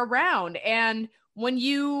they're around. And when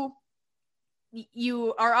you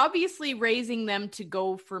are obviously raising them to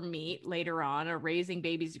go for meat later on, or raising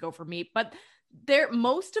babies to go for meat, but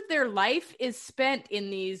most of their life is spent in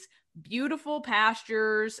these beautiful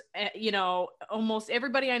pastures. Almost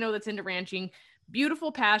everybody I know that's into ranching,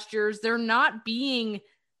 beautiful pastures. They're not being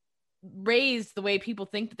raised the way people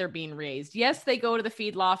think that they're being raised. Yes, they go to the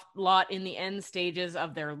feedlot in the end stages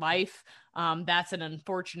of their life. That's an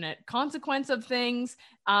unfortunate consequence of things.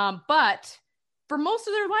 But for most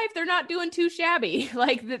of their life, they're not doing too shabby.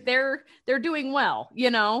 Like, that they're doing well,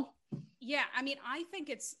 Yeah, I mean, I think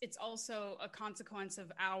it's also a consequence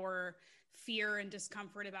of our fear and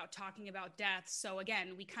discomfort about talking about death. So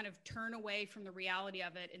again, we kind of turn away from the reality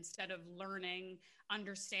of it instead of learning,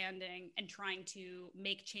 understanding, and trying to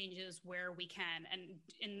make changes where we can. And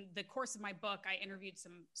in the course of my book, I interviewed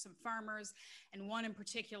some farmers, and one in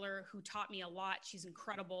particular who taught me a lot. She's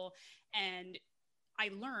incredible. And I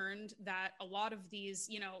learned that a lot of these,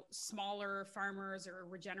 smaller farmers or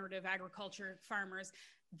regenerative agriculture farmers,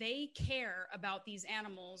 they care about these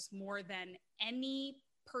animals more than any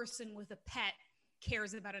person with a pet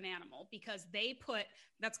cares about an animal, because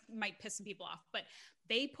that's might piss some people off, but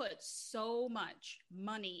they put so much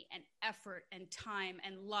money and effort and time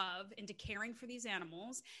and love into caring for these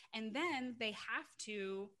animals. And then they have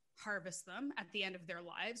to harvest them at the end of their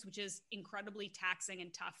lives, which is incredibly taxing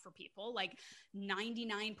and tough for people. Like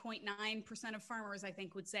 99.9% of farmers, I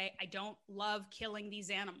think, would say, I don't love killing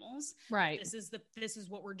these animals. Right. This is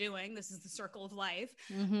what we're doing. This is the circle of life.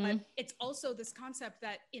 Mm-hmm. But it's also this concept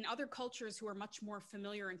that in other cultures who are much more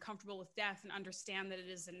familiar and comfortable with death and understand that it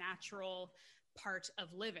is a natural part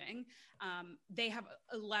of living, they have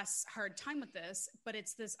a less hard time with this. But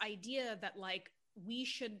it's this idea that like we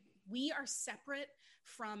are separate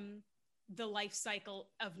from the life cycle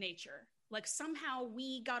of nature. Like somehow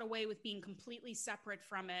we got away with being completely separate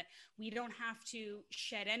from it. We don't have to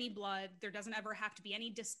shed any blood. There doesn't ever have to be any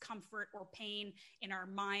discomfort or pain in our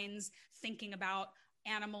minds thinking about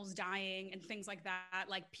animals dying and things like that.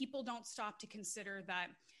 Like people don't stop to consider that,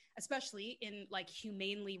 especially in like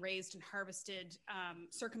humanely raised and harvested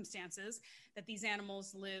circumstances, that these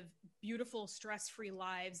animals live beautiful, stress-free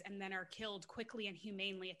lives and then are killed quickly and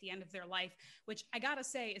humanely at the end of their life, which I gotta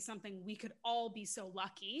say is something we could all be so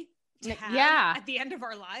lucky to have at the end of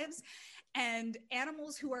our lives. And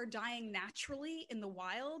animals who are dying naturally in the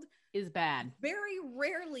wild is bad. Very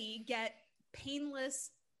rarely get painless,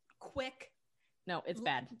 quick, no, it's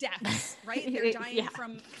bad deaths, right? They're dying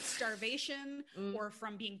from starvation or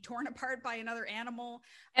from being torn apart by another animal.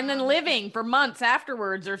 And then living for months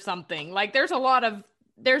afterwards or something. Like there's a lot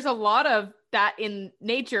of that in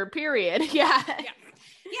nature, period. Yeah.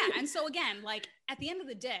 And so again, like at the end of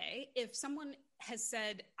the day, if someone has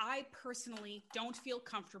said, I personally don't feel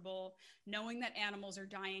comfortable knowing that animals are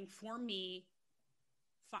dying for me,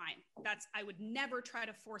 fine. I would never try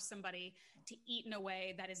to force somebody to eat in a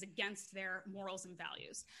way that is against their morals and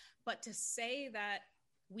values. But to say that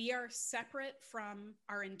we are separate from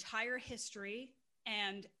our entire history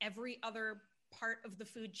and every other part of the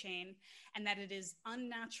food chain, and that it is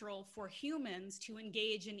unnatural for humans to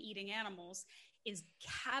engage in eating animals, is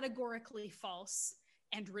categorically false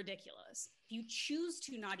and ridiculous. If you choose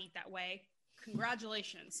to not eat that way,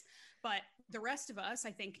 congratulations. But the rest of us,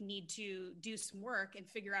 I think, need to do some work and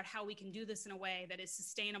figure out how we can do this in a way that is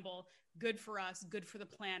sustainable, good for us, good for the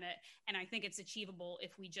planet. And I think it's achievable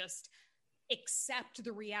if we just accept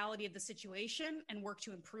the reality of the situation and work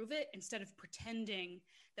to improve it, instead of pretending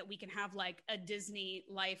that we can have like a Disney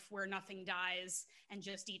life where nothing dies and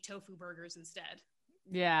just eat tofu burgers instead.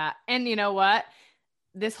 Yeah. And you know what?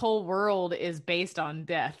 This whole world is based on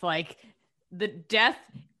death. Like the death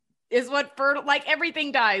is what like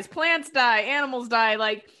everything dies. Plants die, animals die.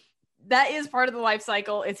 Like that is part of the life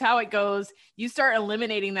cycle. It's how it goes. You start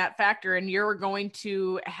eliminating that factor and you're going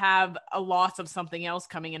to have a loss of something else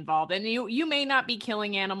coming involved. And you may not be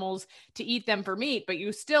killing animals to eat them for meat, but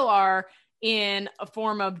you still are in a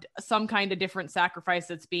form of some kind of different sacrifice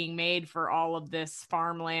that's being made for all of this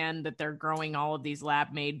farmland that they're growing all of these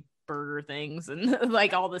lab-made burger things and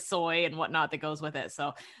like all the soy and whatnot that goes with it.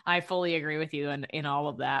 So I fully agree with you in all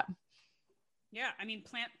of that. Yeah, I mean,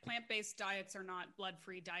 plant-based diets are not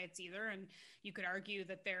blood-free diets either. And you could argue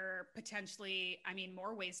that they're potentially,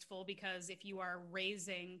 more wasteful, because if you are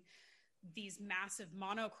raising these massive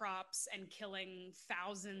monocrops and killing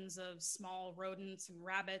thousands of small rodents and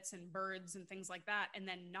rabbits and birds and things like that, and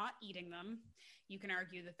then not eating them, you can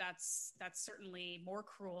argue that that's certainly more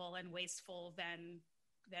cruel and wasteful than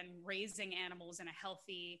raising animals in a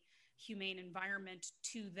healthy, humane environment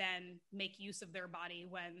to then make use of their body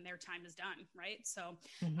when their time is done, right? So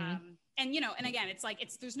and again, it's like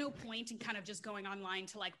there's no point in kind of just going online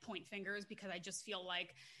to like point fingers, because I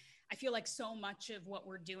feel like so much of what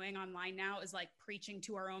we're doing online now is like preaching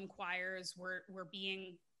to our own choirs. We're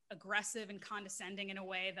being aggressive and condescending in a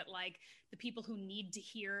way that like the people who need to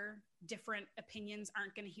hear different opinions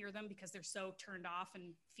aren't going to hear them because they're so turned off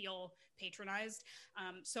and feel patronized.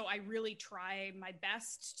 So I really try my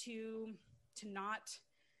best to not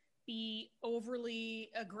be overly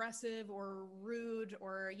aggressive or rude,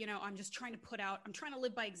 or, you know, I'm trying to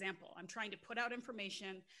live by example. I'm trying to put out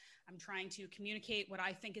information. I'm trying to communicate what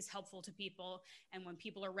I think is helpful to people. And when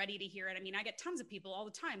people are ready to hear it, I mean, I get tons of people all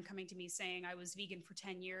the time coming to me saying I was vegan for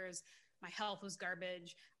 10 years. My health was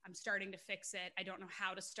garbage. I'm starting to fix it. I don't know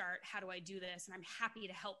how to start. How do I do this? And I'm happy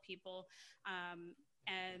to help people.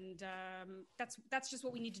 That's just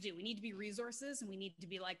what we need to do. We need to be resources, and we need to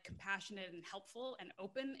be like compassionate and helpful and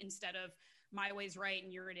open, instead of my way's right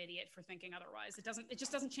and you're an idiot for thinking otherwise. It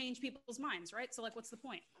just doesn't change people's minds, right? So like, what's the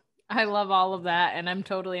point? I love all of that, and I'm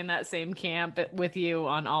totally in that same camp with you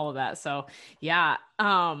on all of that. So, yeah.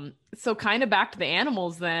 So kind of back to the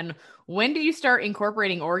animals then. When do you start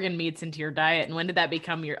incorporating organ meats into your diet, and when did that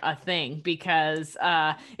become a thing? Because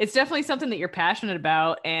it's definitely something that you're passionate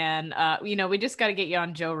about, and you know, we just got to get you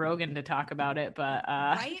on Joe Rogan to talk about it, but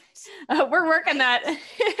right? we're working that.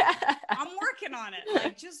 I'm working on it.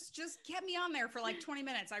 Like, just get me on there for like 20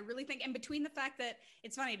 minutes. I really think, and between the fact that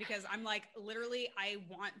it's funny because I'm like, literally, I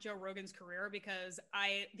want Joe Rogan's career, because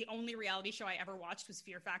the only reality show I ever watched was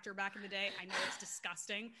Fear Factor back in the day. I know it's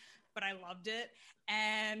disgusting, but I loved it.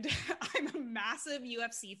 And I'm a massive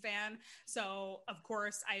UFC fan. So of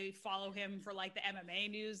course I follow him for like the MMA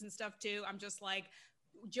news and stuff too. I'm just like,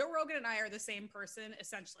 Joe Rogan and I are the same person,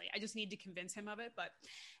 essentially. I just need to convince him of it. But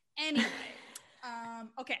anyway,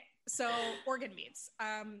 okay. So organ meats.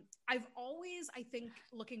 I've always, I think,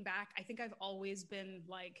 looking back, I think I've always been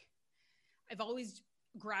like, I've always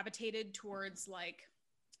gravitated towards like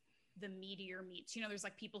the meatier meats. You know, there's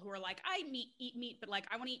like people who are like, eat meat, but like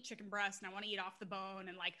I want to eat chicken breast and I want to eat off the bone.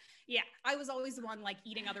 And like, yeah, I was always the one like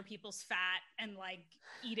eating other people's fat and like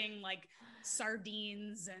eating like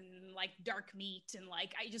sardines and like dark meat. And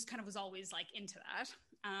like, I just kind of was always like into that.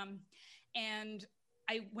 And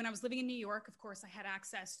when I was living in New York, of course, I had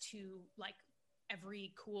access to like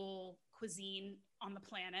every cool cuisine on the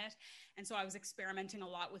planet. And so I was experimenting a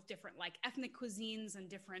lot with different like ethnic cuisines and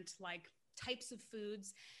different like types of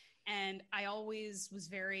foods. And I always was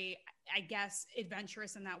very, I guess,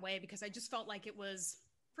 adventurous in that way, because I just felt like it was,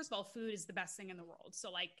 first of all, food is the best thing in the world.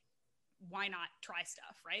 So like, why not try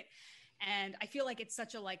stuff, right? And I feel like it's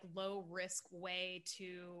such a like low risk way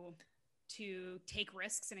to take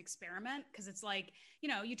risks and experiment, because it's like, you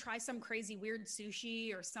know, you try some crazy weird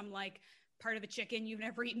sushi or some like part of the chicken you've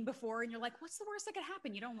never eaten before, and you're like, what's the worst that could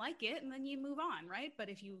happen? You don't like it, and then you move on, right? But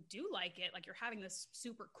if you do like it, like, you're having this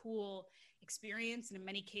super cool experience, and in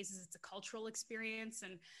many cases it's a cultural experience.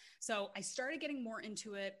 And so I started getting more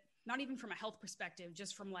into it, not even from a health perspective,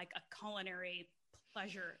 just from like a culinary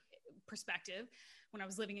pleasure perspective, when I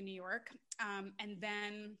was living in New York. And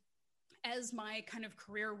then as my kind of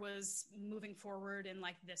career was moving forward in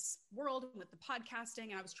like this world with the podcasting,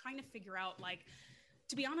 and I was trying to figure out, like,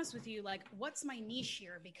 to be honest with you, like, what's my niche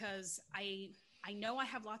here? Because I know I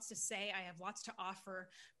have lots to say, I have lots to offer,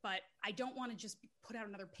 but I don't want to just put out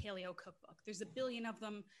another paleo cookbook. There's a billion of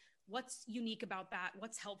them. What's unique about that?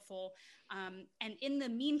 What's helpful? And in the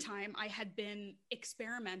meantime, I had been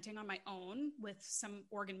experimenting on my own with some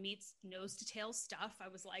organ meats, nose to tail stuff. I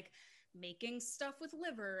was like making stuff with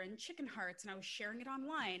liver and chicken hearts, and I was sharing it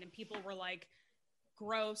online, and people were like,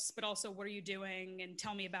 gross, but also, what are you doing? And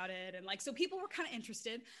tell me about it. And like, so people were kind of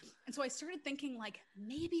interested. And so I started thinking, like,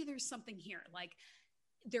 maybe there's something here. Like,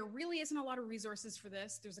 there really isn't a lot of resources for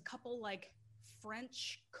this. There's a couple like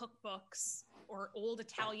French cookbooks or old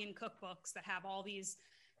Italian cookbooks that have all these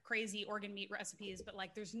crazy organ meat recipes, but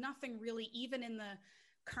like, there's nothing really, even in the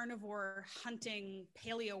carnivore hunting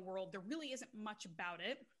paleo world, there really isn't much about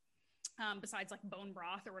it, besides like bone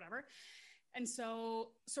broth or whatever. And so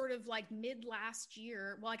sort of like mid last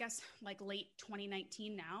year, well, I guess like late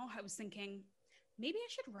 2019 now, I was thinking, maybe I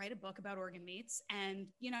should write a book about organ meats, and,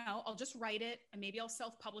 you know, I'll just write it, and maybe I'll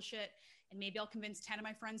self-publish it, and maybe I'll convince 10 of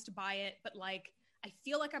my friends to buy it. But like, I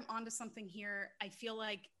feel like I'm onto something here. I feel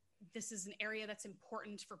like this is an area that's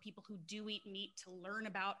important for people who do eat meat to learn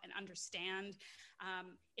about and understand.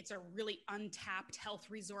 It's a really untapped health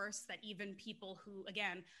resource that even people who,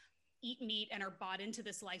 again, eat meat and are bought into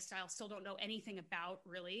this lifestyle still don't know anything about,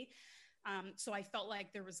 really. So I felt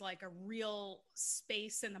like there was like a real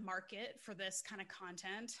space in the market for this kind of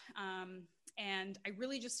content. And I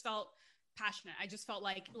really just felt passionate. I just felt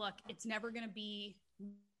like, look, it's never going to be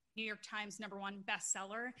New York Times #1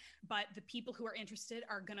 bestseller, but the people who are interested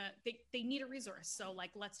are they need a resource. So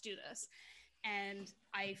like, let's do this. And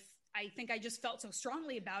I think I just felt so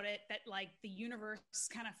strongly about it that like the universe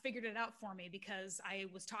kind of figured it out for me, because I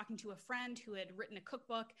was talking to a friend who had written a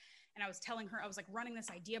cookbook, and I was telling her, I was like running this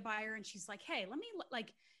idea by her, and she's like, hey, let me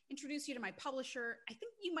like, introduce you to my publisher. I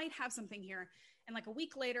think you might have something here. And like a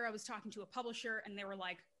week later, I was talking to a publisher and they were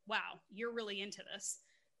like, wow, you're really into this.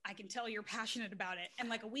 I can tell you're passionate about it. And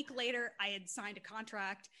like a week later, I had signed a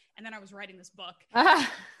contract and then I was writing this book.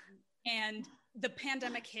 And the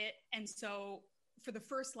pandemic hit. And so for the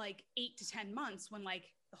first like 8 to 10 months, when like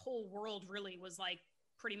the whole world really was like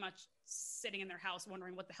pretty much sitting in their house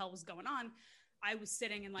wondering what the hell was going on, I was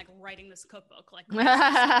sitting and like writing this cookbook. Like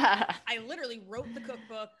I literally wrote the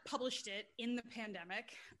cookbook, published it in the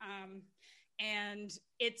pandemic. And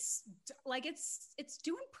it's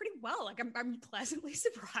doing pretty well. Like I'm pleasantly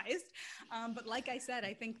surprised. But like I said,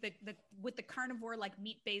 I think that with the carnivore, like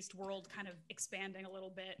meat-based world kind of expanding a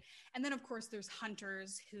little bit. And then of course there's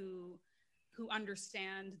hunters who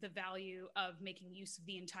understand the value of making use of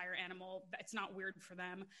the entire animal. It's not weird for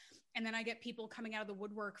them. And then I get people coming out of the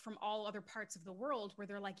woodwork from all other parts of the world where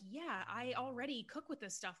they're like, yeah, I already cook with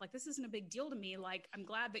this stuff. Like, this isn't a big deal to me. Like, I'm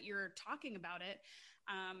glad that you're talking about it.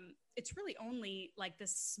 It's really only like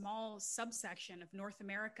this small subsection of North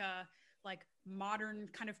America, like modern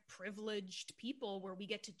kind of privileged people where we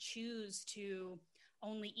get to choose to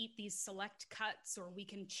only eat these select cuts, or we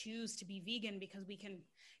can choose to be vegan because we can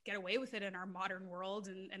get away with it in our modern world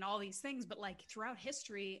and all these things. But like throughout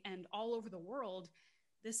history and all over the world,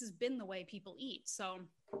 this has been the way people eat. So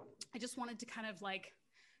I just wanted to kind of like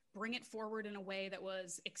bring it forward in a way that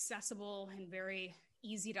was accessible and very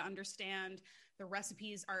easy to understand. The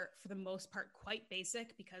recipes are for the most part quite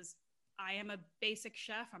basic because I am a basic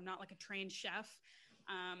chef. I'm not like a trained chef.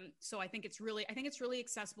 So I think it's really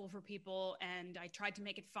accessible for people, and I tried to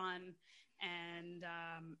make it fun, and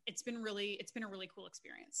it's been a really cool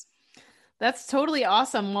experience. That's totally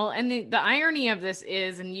awesome. Well, and the irony of this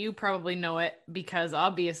is, and you probably know it because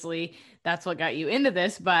obviously that's what got you into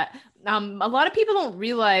this, but a lot of people don't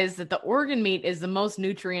realize that the organ meat is the most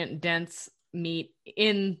nutrient dense meat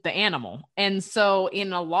in the animal. And so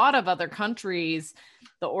in a lot of other countries,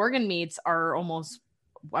 the organ meats are almost,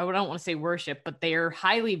 I don't want to say worship, but they're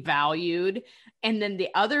highly valued. And then the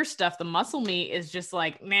other stuff, the muscle meat, is just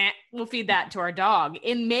like, nah, we'll feed that to our dog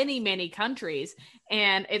in many, many countries.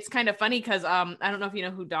 And it's kind of funny because I don't know if you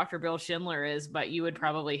know who Dr. Bill Schindler is, but you would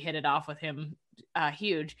probably hit it off with him.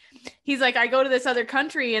 Huge. He's like, I go to this other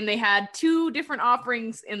country and they had 2 different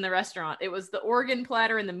offerings in the restaurant. It was the organ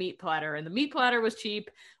platter and the meat platter. And the meat platter was cheap.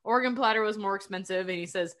 Organ platter was more expensive. And he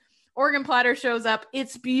says, organ platter shows up.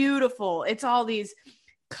 It's beautiful. It's all these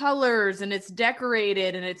colors and it's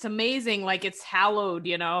decorated and it's amazing, like it's hallowed,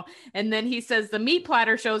 you know. And then he says the meat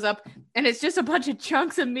platter shows up and it's just a bunch of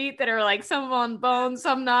chunks of meat that are like some on bone,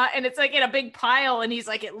 some not, and it's like in a big pile. And he's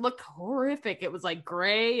like, it looked horrific. It was like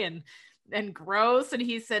gray and gross. And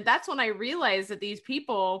he said that's when I realized that these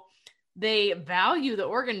people, they value the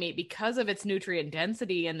organ meat because of its nutrient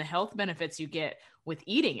density and the health benefits you get with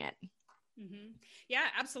eating it. Mm-hmm. Yeah,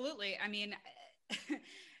 absolutely. I mean,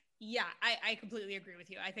 yeah, I completely agree with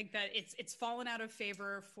you. I think that it's fallen out of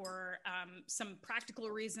favor for some practical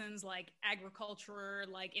reasons, like agriculture,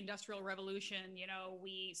 like industrial revolution. You know,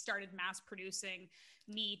 we started mass producing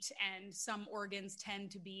meat, and some organs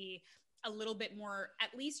tend to be a little bit more,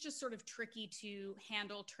 at least just sort of tricky to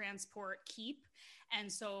handle, transport, keep.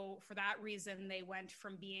 And so for that reason, they went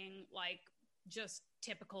from being like just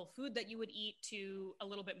typical food that you would eat to a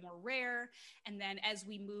little bit more rare. And then as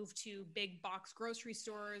we moved to big box grocery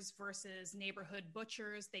stores versus neighborhood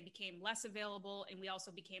butchers, they became less available, and we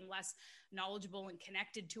also became less knowledgeable and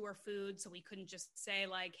connected to our food. So we couldn't just say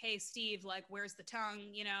like, hey, Steve, like, where's the tongue?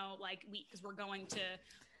 You know, like because we're going to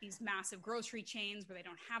these massive grocery chains where they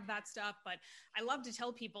don't have that stuff. But I love to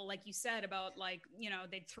tell people, like you said, about like, you know,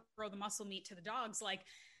 they'd throw the muscle meat to the dogs, like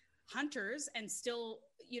hunters and still,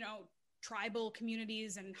 you know, tribal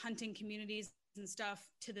communities and hunting communities and stuff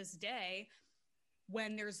to this day,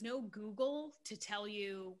 when there's no Google to tell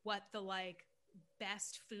you what the like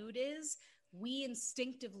best food is, we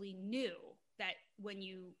instinctively knew that when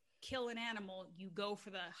you kill an animal, you go for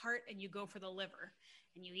the heart and you go for the liver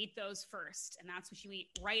and you eat those first. And that's what you eat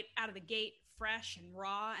right out of the gate, fresh and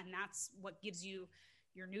raw. And that's what gives you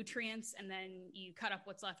your nutrients. And then you cut up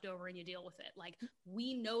what's left over and you deal with it. Like,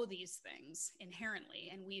 we know these things inherently,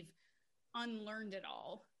 and we've unlearned it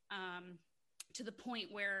all, to the point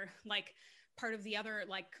where like part of the other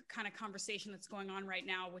like kind of conversation that's going on right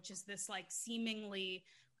now, which is this like seemingly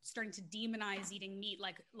starting to demonize eating meat,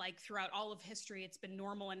 like throughout all of history it's been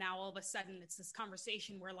normal, and now all of a sudden it's this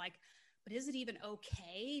conversation where like, but is it even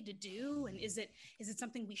okay to do, and is it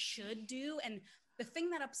something we should do? And the thing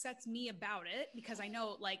that upsets me about it, because I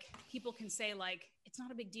know like people can say like, it's not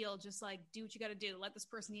a big deal, just like do what you got to do, let this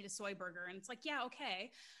person eat a soy burger, and it's like, yeah,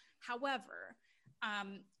 okay. However,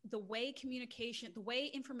 the way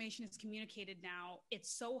information is communicated now, it's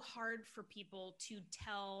so hard for people to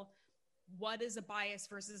tell what is a bias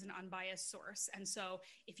versus an unbiased source. And so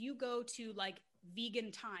if you go to like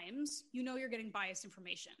Vegan Times, you're getting biased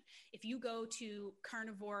information. If you go to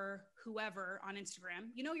carnivore whoever on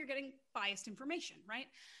Instagram, you're getting biased information, right?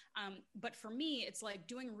 But for me, it's like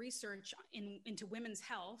doing research into women's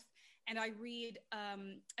health, and I read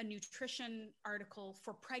a nutrition article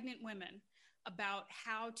for pregnant women about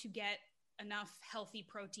how to get enough healthy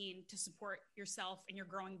protein to support yourself and your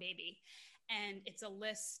growing baby. And it's a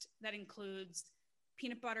list that includes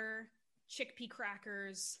peanut butter, chickpea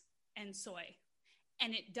crackers, and soy.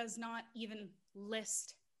 And it does not even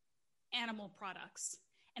list animal products.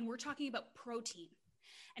 And we're talking about protein.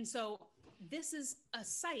 And so this is a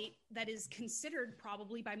site that is considered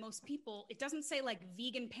probably by most people. It doesn't say like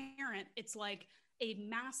vegan parent. It's like a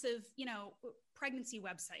massive, pregnancy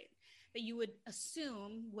website that you would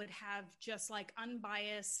assume would have just like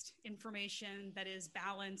unbiased information that is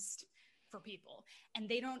balanced for people. And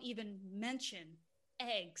they don't even mention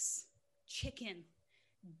eggs, chicken,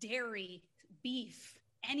 dairy, beef,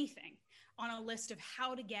 anything on a list of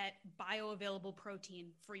how to get bioavailable protein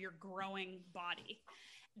for your growing body.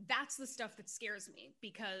 That's the stuff that scares me,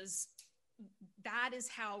 because that is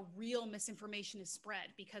how real misinformation is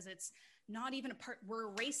spread, because it's not even a part, we're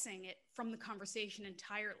erasing it from the conversation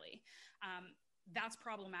entirely. That's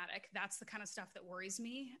problematic. That's the kind of stuff that worries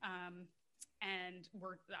me. And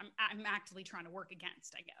I'm actively trying to work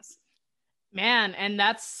against, I guess. Man, and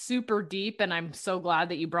that's super deep. And I'm so glad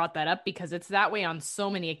that you brought that up, because it's that way on so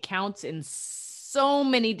many accounts in so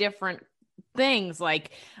many different things.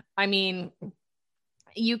 Like, I mean,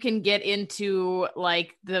 you can get into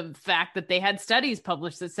like the fact that they had studies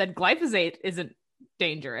published that said glyphosate isn't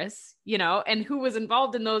dangerous, and who was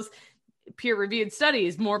involved in those peer-reviewed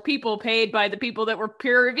studies? More people paid by the people that were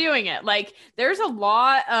peer reviewing it. Like, there's a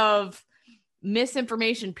lot of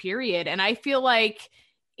misinformation, period. And I feel like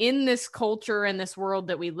in this culture and this world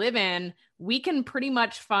that we live in, we can pretty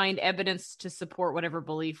much find evidence to support whatever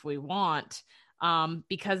belief we want.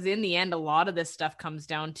 Because in the end, a lot of this stuff comes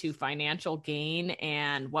down to financial gain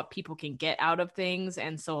and what people can get out of things.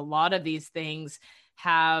 And so a lot of these things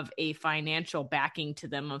have a financial backing to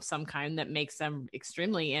them of some kind that makes them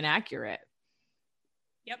extremely inaccurate.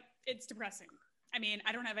 Yep. It's depressing. I mean,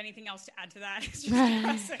 I don't have anything else to add to that. It's just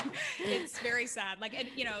depressing. It's very sad. Like, and,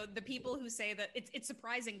 the people who say that, it's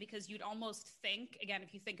surprising, because you'd almost think, again,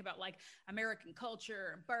 if you think about like American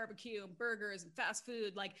culture and barbecue and burgers and fast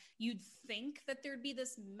food, like you'd think that there'd be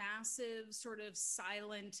this massive sort of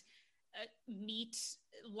silent meat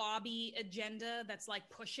lobby agenda that's like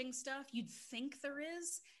pushing stuff. You'd think there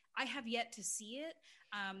is. I have yet to see it.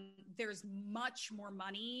 There's much more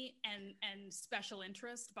money and special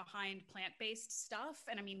interest behind plant-based stuff.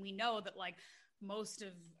 And I mean, we know that like most of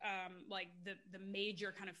like the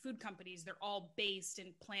major kind of food companies, they're all based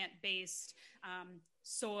in plant-based,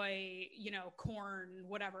 soy, corn,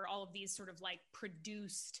 whatever, all of these sort of like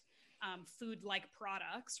produced food-like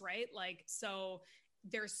products, right? Like, so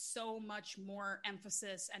there's so much more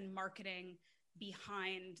emphasis and marketing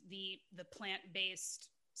behind the plant-based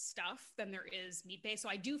stuff than there is meat-based. So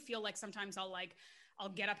I do feel like sometimes I'll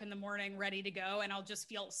get up in the morning ready to go, and I'll just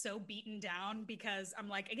feel so beaten down, because I'm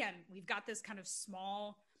like, again, we've got this kind of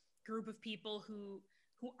small group of people who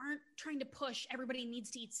aren't trying to push everybody needs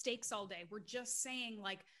to eat steaks all day. We're just saying,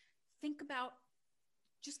 like, think about,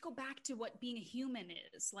 just go back to what being a human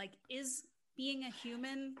is. Like, is being a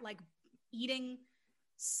human like eating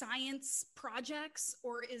science projects,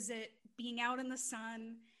 or is it being out in the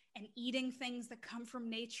sun and eating things that come from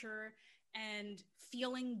nature and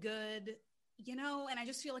feeling good, and I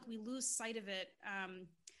just feel like we lose sight of it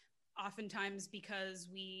oftentimes, because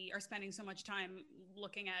we are spending so much time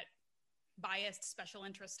looking at biased special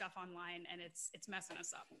interest stuff online, and it's messing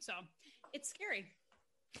us up. So it's scary.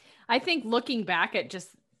 I think looking back at just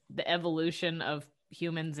the evolution of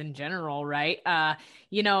humans in general, right?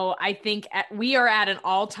 I think we are at an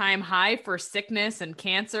all-time high for sickness and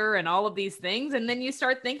cancer and all of these things. And then you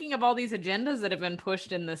start thinking of all these agendas that have been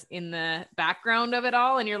pushed in the background of it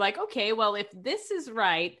all. And you're like, okay, well, if this is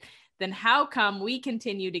right, then how come we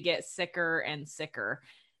continue to get sicker and sicker?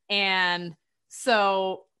 And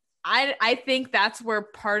so I think that's where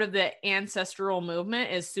part of the ancestral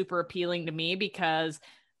movement is super appealing to me, because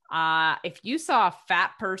if you saw a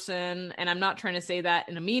fat person, and I'm not trying to say that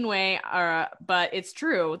in a mean way, but it's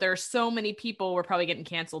true. There's so many people, we're probably getting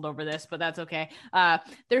canceled over this, but that's okay.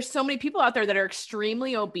 There's so many people out there that are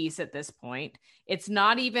extremely obese at this point. It's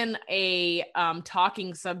not even a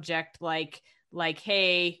talking subject like like,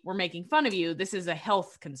 hey, we're making fun of you. This is a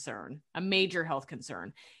health concern, a major health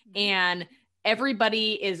concern. And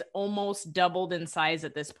everybody is almost doubled in size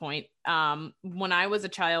at this point. When I was a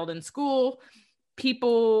child in school,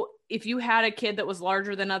 people, if you had a kid that was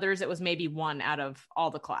larger than others, it was maybe one out of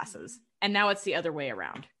all the classes. And now it's the other way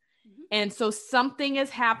around. And so something is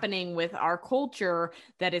happening with our culture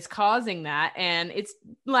that is causing that. And it's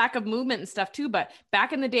lack of movement and stuff too. But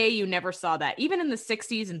back in the day, you never saw that. Even in the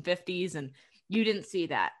 60s and 50s, and you didn't see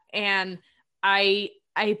that. And I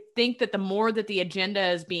think that the more that the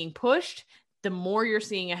agenda is being pushed, the more you're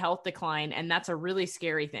seeing a health decline. And that's a really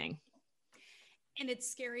scary thing. And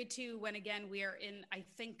it's scary too when, again, we are in, I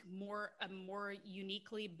think, a more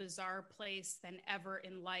uniquely bizarre place than ever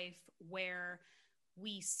in life, where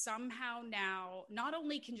we somehow now not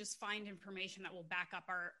only can just find information that will back up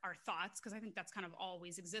our thoughts, because I think that's kind of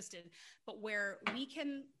always existed, but where we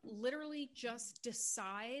can literally just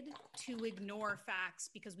decide to ignore facts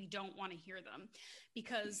because we don't want to hear them.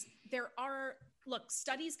 Because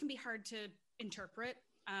studies can be hard to interpret.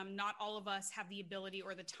 Not all of us have the ability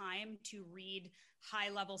or the time to read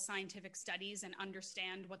high-level scientific studies and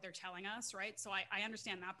understand what they're telling us, right? So I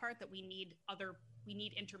understand that part, that we need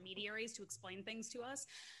intermediaries to explain things to us.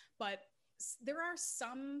 But there are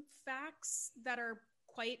some facts that are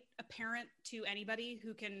quite apparent to anybody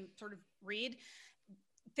who can sort of read.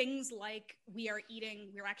 Things like we're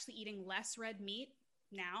actually eating less red meat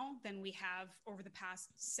now than we have over the past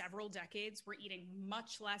several decades. We're eating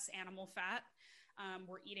much less animal fat.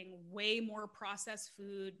 We're eating way more processed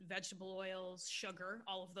food, vegetable oils, sugar,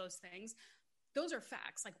 all of those things. Those are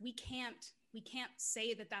facts. Like we can't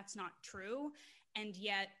say that that's not true. And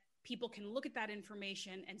yet people can look at that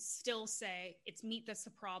information and still say it's meat that's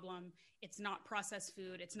the problem. It's not processed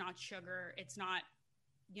food. It's not sugar. It's not,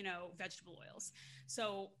 vegetable oils.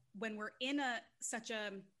 So when we're in such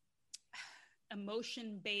a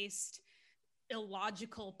emotion-based,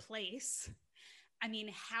 illogical place, I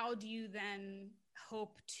mean, how do you then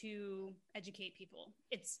hope to educate people?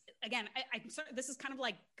 It's, again, I'm sorry, this is kind of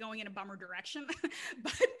like going in a bummer direction,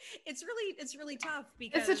 but it's really tough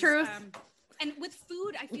because it's the truth. And with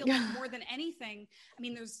food, I feel like more than anything, I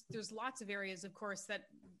mean, there's lots of areas, of course, that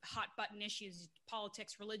hot button issues,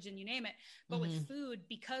 politics, religion, you name it. But with food,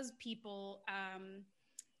 because people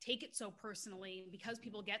take it so personally, because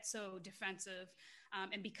people get so defensive,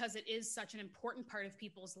 and because it is such an important part of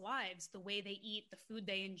people's lives, the way they eat, the food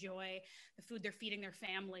they enjoy, the food they're feeding their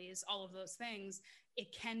families, all of those things,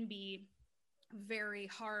 it can be very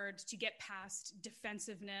hard to get past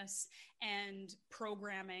defensiveness and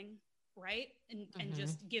programming, right? And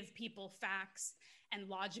just give people facts and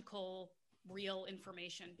logical, real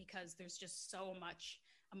information, because there's just so much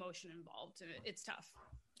emotion involved. It's tough.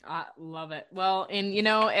 I love it. it's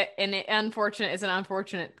an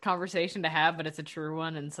unfortunate conversation to have, but it's a true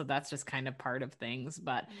one. And so that's just kind of part of things.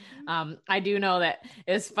 But I do know that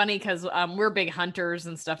it's funny because we're big hunters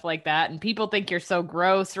and stuff like that. And people think you're so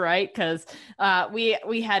gross, right? Because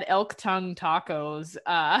we had elk tongue tacos,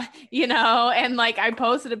 and like I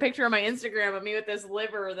posted a picture on my Instagram of me with this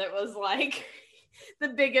liver that was like the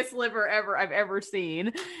biggest liver I've ever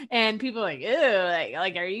seen. And people are like, ew,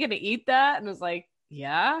 like, are you going to eat that? And it was like,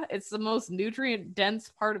 yeah, it's the most nutrient dense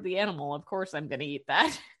part of the animal. Of course I'm going to eat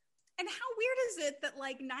that. And how weird is it that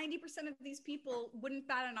like 90% of these people wouldn't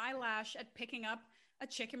bat an eyelash at picking up a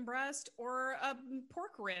chicken breast or a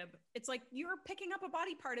pork rib? It's like you're picking up a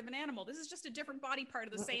body part of an animal. This is just a different body part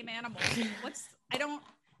of the same animal. I don't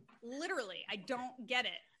get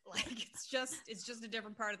it. Like it's just a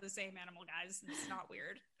different part of the same animal, guys. It's not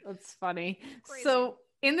weird. That's funny. Crazy. So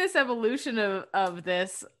in this evolution of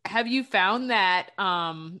this, have you found that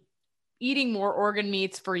eating more organ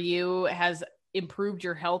meats for you has improved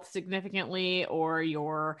your health significantly, or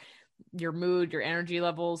your mood, your energy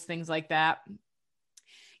levels, things like that?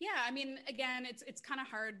 Yeah, I mean, again, it's kind of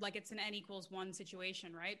hard. Like it's an N=1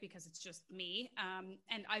 situation, right? Because it's just me,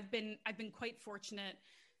 and I've been quite fortunate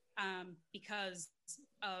because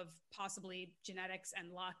of possibly genetics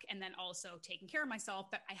and luck, and then also taking care of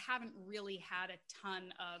myself, that I haven't really had a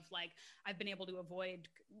ton of I've been able to avoid,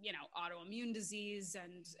 autoimmune disease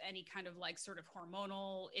and any kind of sort of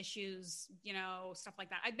hormonal issues, stuff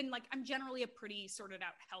like that. I'm generally a pretty sorted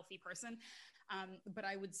out, healthy person. But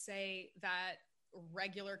I would say that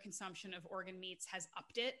regular consumption of organ meats has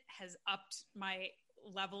upped my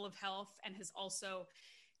level of health, and has also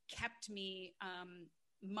kept me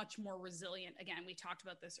much more resilient. Again, we talked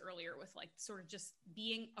about this earlier with sort of just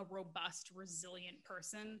being a robust, resilient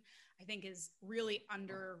person, I think is really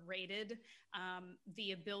underrated.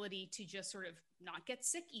 The ability to just sort of not get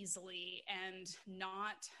sick easily and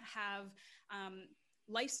not have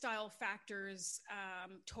lifestyle factors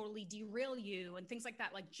totally derail you and things like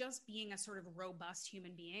that. Like just being a sort of robust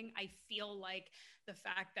human being, I feel like the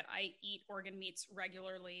fact that I eat organ meats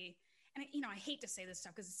regularly, and I hate to say this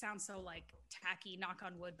stuff because it sounds so like tacky, knock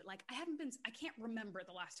on wood, but like I can't remember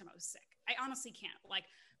the last time I was sick. I honestly can't. Like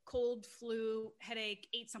cold, flu, headache,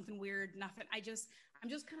 ate something weird, nothing. I'm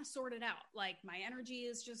just kind of sorted out. Like my energy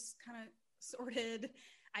is just kind of sorted.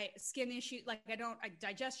 Skin issue, like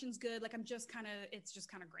digestion's good. Like it's just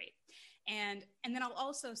kind of great. And then I'll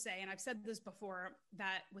also say, and I've said this before,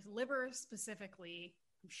 that with liver specifically,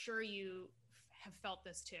 I'm sure you have felt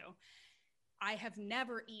this too. I have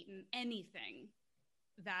never eaten anything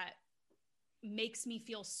that makes me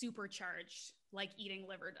feel supercharged like eating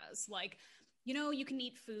liver does. Like, you can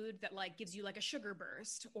eat food that like gives you like a sugar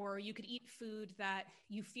burst, or you could eat food that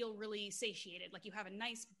you feel really satiated. Like you have a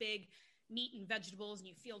nice big meat and vegetables and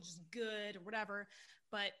you feel just good or whatever,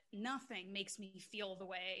 but nothing makes me feel the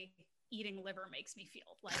way eating liver makes me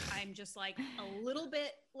feel. Like I'm just like a little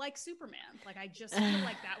bit like Superman. Like I just feel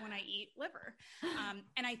like that when I eat liver.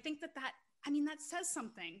 And I think that says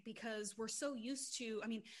something, because we're so used to,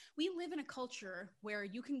 we live in a culture where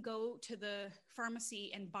you can go to the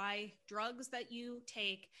pharmacy and buy drugs that you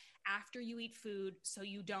take after you eat food so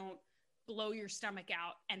you don't blow your stomach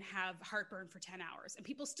out and have heartburn for 10 hours. And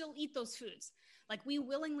people still eat those foods. Like we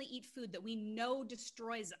willingly eat food that we know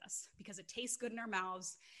destroys us because it tastes good in our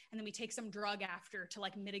mouths. And then we take some drug after to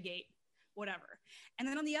like mitigate whatever. And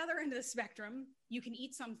then on the other end of the spectrum, you can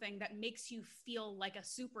eat something that makes you feel like a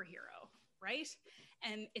superhero, right?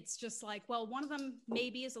 And it's just like, well, one of them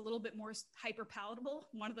maybe is a little bit more hyper palatable.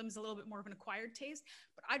 One of them is a little bit more of an acquired taste,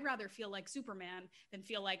 but I'd rather feel like Superman than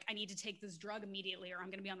feel like I need to take this drug immediately or I'm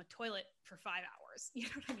going to be on the toilet for 5 hours. You know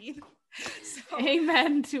what I mean? So,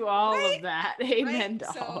 amen to all right? of that. Amen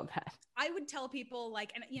Right? to all of that. I would tell people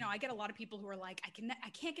like, and I get a lot of people who are like, I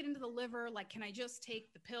can't get into the liver. Like, can I just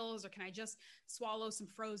take the pills, or can I just swallow some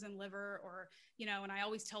frozen liver? Or, and I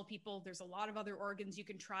always tell people there's a lot of other organs you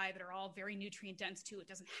can try that are all very nutrient dense too. It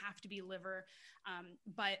doesn't have to be liver.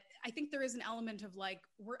 But I think there is an element of like,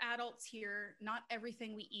 we're adults here. Not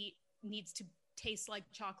everything we eat needs to taste like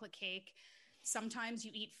chocolate cake. Sometimes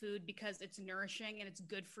you eat food because it's nourishing and it's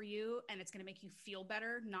good for you and it's going to make you feel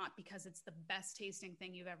better, not because it's the best tasting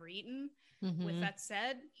thing you've ever eaten. Mm-hmm. With that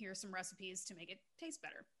said, here are some recipes to make it taste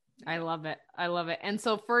better. I love it. I love it. And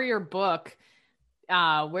so for your book,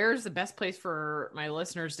 where's the best place for my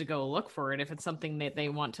listeners to go look for it if it's something that they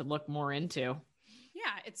want to look more into?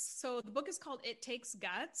 Yeah, so the book is called It Takes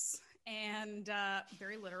Guts, and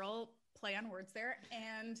very literal play on words there.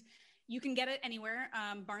 And you can get it anywhere,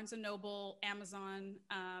 Barnes & Noble, Amazon,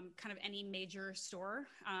 kind of any major store.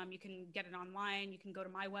 You can get it online. You can go to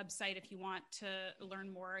my website if you want to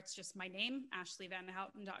learn more. It's just my name,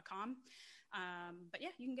 AshleighVanHouten.com. But yeah,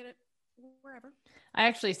 you can get it wherever. I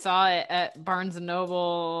actually saw it at Barnes &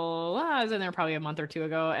 Noble. Well, I was in there probably a month or two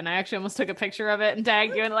ago, and I actually almost took a picture of it and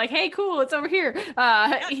tagged you and like, hey, cool, it's over here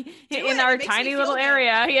in our tiny little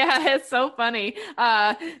area. Yeah, it's so funny.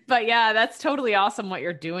 But yeah, that's totally awesome what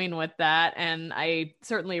you're doing with that. And I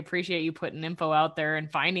certainly appreciate you putting info out there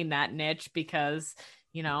and finding that niche, because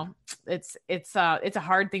it's a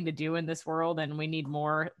hard thing to do in this world, and we need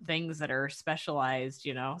more things that are specialized,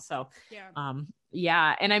 so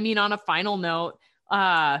yeah. And on a final note,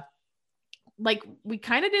 like we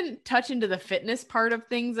kind of didn't touch into the fitness part of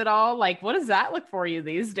things at all. Like, what does that look for you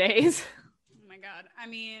these days? Oh my God.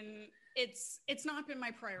 It's not been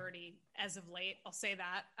my priority as of late. I'll say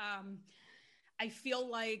that. I feel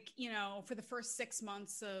like, for the first 6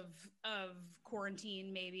 months of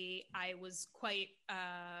quarantine, maybe I was quite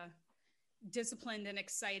disciplined and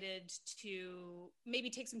excited to maybe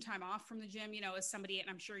take some time off from the gym, as somebody, and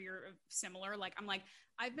I'm sure you're similar. Like,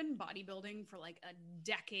 I've been bodybuilding for like a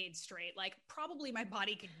decade straight. Like, probably my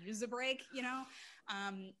body could use a break,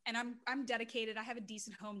 and I'm dedicated. I have a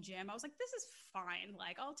decent home gym. I was like, this is fine.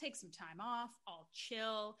 Like, I'll take some time off. I'll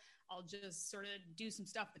chill. I'll just sort of do some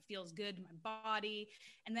stuff that feels good to my body.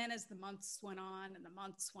 And then as the months went on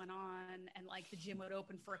and like the gym would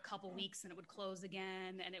open for a couple weeks and it would close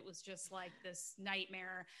again, and it was just like this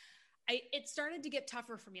nightmare. It started to get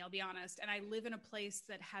tougher for me, I'll be honest. And I live in a place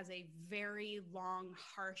that has a very long,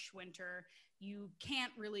 harsh winter. You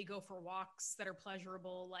can't really go for walks that are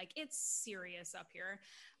pleasurable. Like, it's serious up here.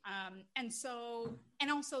 And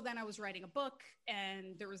also then I was writing a book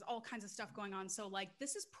and there was all kinds of stuff going on. So like,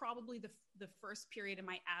 this is probably the first period in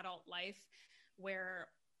my adult life where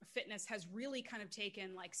fitness has really kind of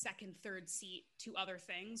taken like second, third seat to other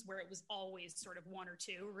things, where it was always sort of one or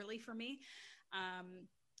two really for me.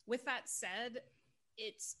 With that said,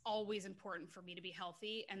 it's always important for me to be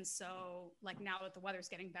healthy. And so like now that the weather's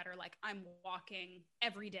getting better, like I'm walking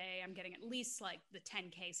every day. I'm getting at least like the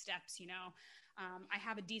 10K steps, you know. I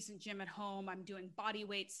have a decent gym at home. I'm doing body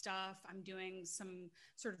weight stuff. I'm doing some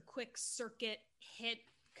sort of quick circuit hit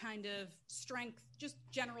kind of strength, just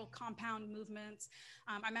general compound movements.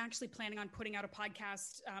 I'm actually planning on putting out a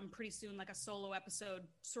podcast pretty soon, like a solo episode,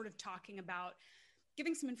 sort of talking about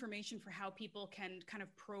giving some information for how people can kind of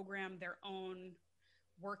program their own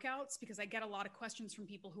workouts, because I get a lot of questions from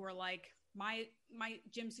people who are like, my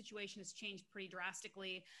gym situation has changed pretty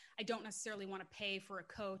drastically. I don't necessarily want to pay for a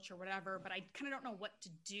coach or whatever, but I kind of don't know what to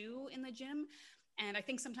do in the gym. And I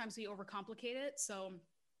think sometimes we overcomplicate it. So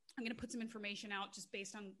I'm going to put some information out just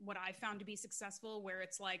based on what I found to be successful, where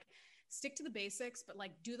it's like, stick to the basics, but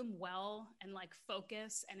like do them well and like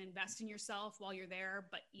focus and invest in yourself while you're there,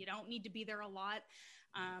 but you don't need to be there a lot.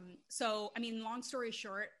 So, I mean, long story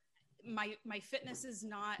short, my fitness is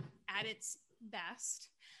not at its best,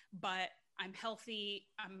 but I'm healthy.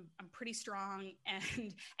 I'm pretty strong.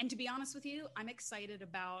 And to be honest with you, I'm excited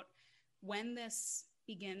about when this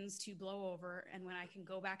begins to blow over and when I can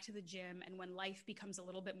go back to the gym and when life becomes a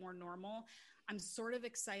little bit more normal. I'm sort of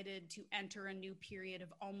excited to enter a new period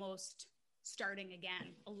of almost starting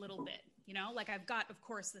again a little bit, you know, like I've got, of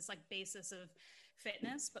course, this like basis of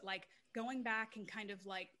fitness, but like going back and kind of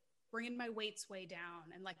like bringing my weights way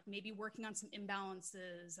down and like maybe working on some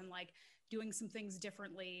imbalances and like doing some things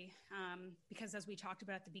differently. Because as we talked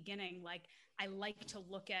about at the beginning, like I like to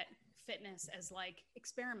look at fitness as like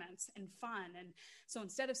experiments and fun. And so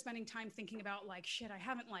instead of spending time thinking about like, shit, I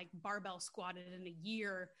haven't like barbell squatted in a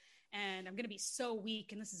year and I'm going to be so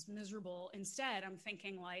weak and this is miserable. Instead, I'm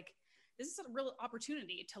thinking like, this is a real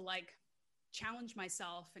opportunity to like challenge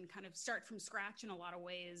myself and kind of start from scratch in a lot of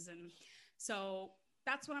ways. And so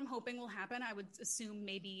that's what I'm hoping will happen. I would assume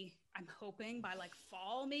maybe I'm hoping by like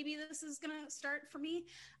fall, maybe this is going to start for me.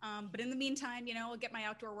 But in the meantime, you know, I'll get my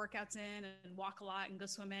outdoor workouts in and walk a lot and go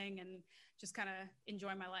swimming and just kind of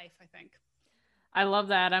enjoy my life, I think. I love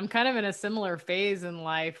that. I'm kind of in a similar phase in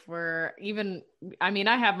life where even, I mean,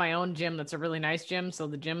 I have my own gym that's a really nice gym, so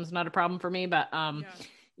the gym's not a problem for me, but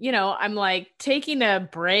you know, I'm like taking a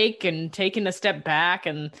break and taking a step back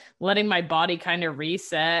and letting my body kind of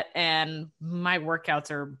reset. And my workouts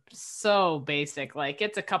are so basic. Like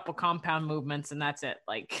it's a couple compound movements and that's it.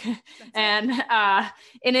 Like, and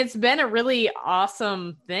it's been a really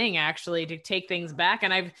awesome thing actually to take things back.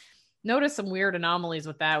 And I've noticed some weird anomalies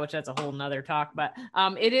with that, which that's a whole nother talk, but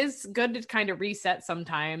it is good to kind of reset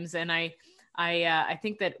sometimes. And I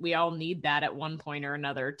think that we all need that at one point or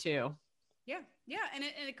another too. Yeah. Yeah. And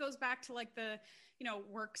it goes back to like the, you know,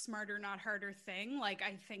 work smarter, not harder thing. Like,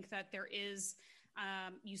 I think that there is,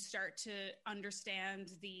 you start to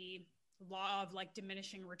understand the law of like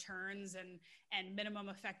diminishing returns and minimum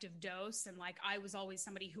effective dose. And like, I was always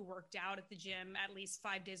somebody who worked out at the gym at least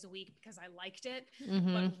 5 days a week because I liked it,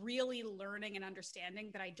 but really learning and understanding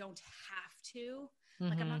that I don't have to,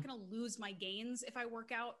 like, I'm not going to lose my gains if I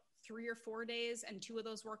work out 3 or 4 days and 2 of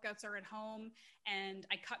those workouts are at home and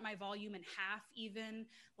I cut my volume in half. Even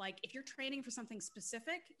like if you're training for something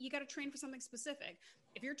specific, you got to train for something specific.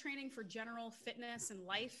 If you're training for general fitness and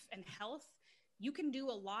life and health, you can do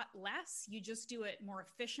a lot less. You just do it more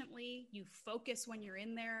efficiently. You focus when you're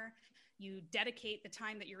in there. You dedicate the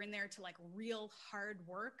time that you're in there to like real hard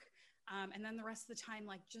work. And then the rest of the time,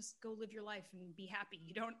 like, just go live your life and be happy.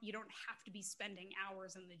 You don't have to be spending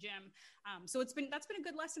hours in the gym. So that's been a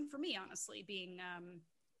good lesson for me, honestly, being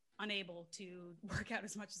unable to work out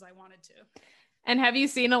as much as I wanted to. And have you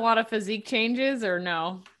seen a lot of physique changes or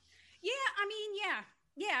no? Yeah, I mean,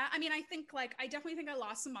 yeah. I mean, I think like, I definitely think I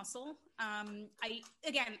lost some muscle. I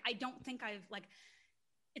don't think I've like,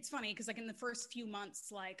 it's funny because like in the first few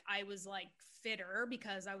months, like I was like fitter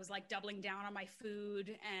because I was like doubling down on my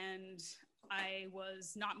food and I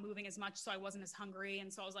was not moving as much. So I wasn't as hungry.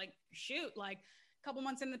 And so I was like, shoot, like a couple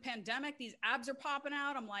months into the pandemic, these abs are popping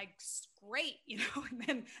out. I'm like, great, you know? And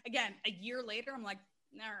then again, a year later, I'm like,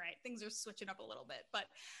 all right, things are switching up a little bit, but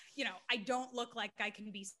you know, I don't look like I can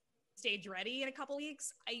be stage ready in a couple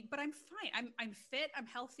weeks. But I'm fine. I'm fit. I'm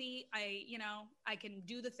healthy. I can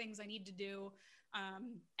do the things I need to do.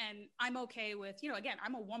 And I'm okay with, you know, again,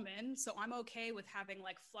 I'm a woman, so I'm okay with having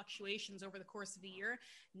like fluctuations over the course of the year.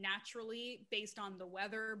 Naturally, based on the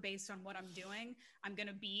weather, based on what I'm doing, I'm going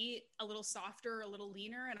to be a little softer, a little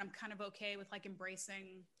leaner, and I'm kind of okay with like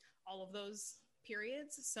embracing all of those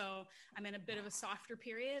periods. So I'm in a bit of a softer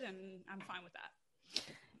period and I'm fine with that.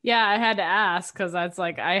 Yeah, I had to ask because that's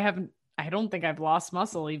like I I don't think I've lost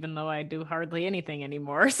muscle, even though I do hardly anything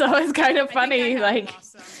anymore. So it's kind of funny. I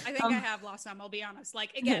think I have lost some, I'll be honest.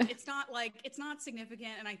 Like, again, it's not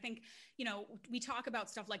significant. And I think, you know, we talk about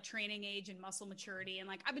stuff like training age and muscle maturity. And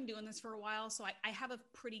like, I've been doing this for a while. So I have a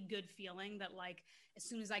pretty good feeling that like, as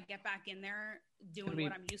soon as I get back in there doing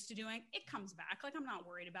what I'm used to doing, it comes back. Like, I'm not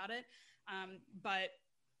worried about it. But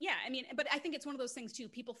yeah, I mean, but I think it's one of those things too.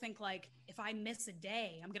 People think like, if I miss a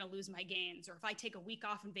day, I'm going to lose my gains. Or if I take a week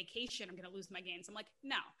off on vacation, I'm going to lose my gains. I'm like,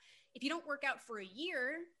 no, if you don't work out for a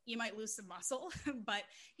year, you might lose some muscle. But,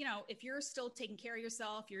 you know, if you're still taking care of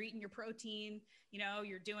yourself, you're eating your protein, you know,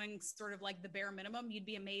 you're doing sort of like the bare minimum, you'd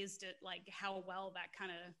be amazed at like how well that kind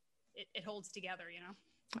of, it holds together, you know?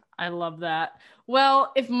 I love that.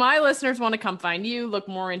 Well, if my listeners want to come find you, look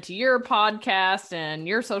more into your podcast and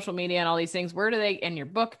your social media and all these things, where do they, and your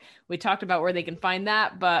book, we talked about where they can find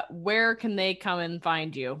that, but where can they come and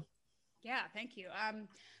find you? Yeah, thank you.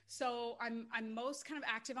 So I'm most kind of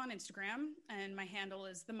active on Instagram, and my handle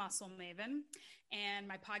is The Muscle Maven, and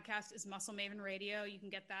my podcast is Muscle Maven Radio. You can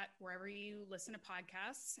get that wherever you listen to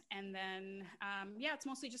podcasts. And then, it's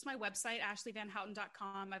mostly just my website,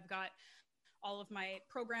 ashleighvanhouten.com. I've got all of my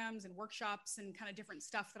programs and workshops and kind of different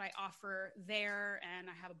stuff that I offer there. And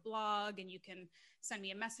I have a blog, and you can send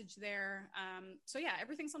me a message there. So yeah,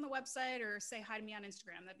 everything's on the website, or say hi to me on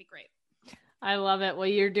Instagram. That'd be great. I love it. Well,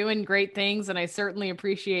 you're doing great things, and I certainly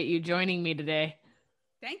appreciate you joining me today.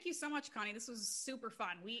 Thank you so much, Connie. This was super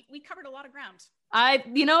fun. We covered a lot of ground.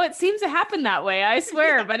 It seems to happen that way, I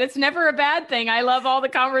swear, yeah. But it's never a bad thing. I love all the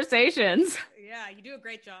conversations. Yeah, you do a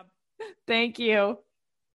great job. Thank you.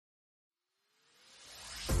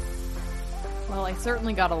 Well, I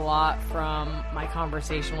certainly got a lot from my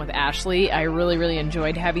conversation with Ashleigh. I really, really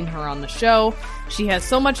enjoyed having her on the show. She has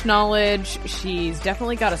so much knowledge. She's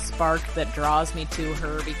definitely got a spark that draws me to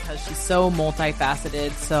her because she's so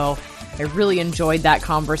multifaceted. So I really enjoyed that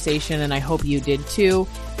conversation, and I hope you did too.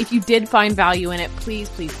 If you did find value in it, please,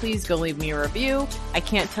 please, please go leave me a review. I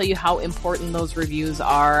can't tell you how important those reviews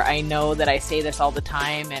are. I know that I say this all the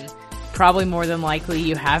time, and probably more than likely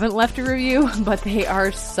you haven't left a review, but they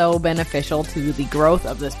are so beneficial to the growth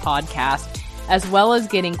of this podcast, as well as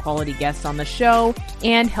getting quality guests on the show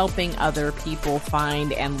and helping other people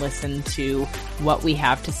find and listen to what we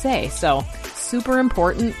have to say. So super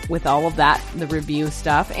important with all of that, the review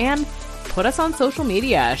stuff, and put us on social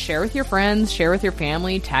media, share with your friends, share with your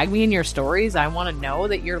family, tag me in your stories. I want to know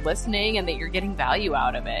that you're listening and that you're getting value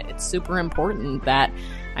out of it. It's super important that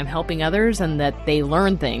I'm helping others and that they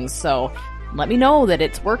learn things. So let me know that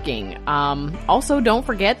it's working. Also, don't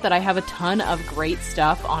forget that I have a ton of great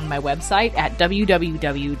stuff on my website at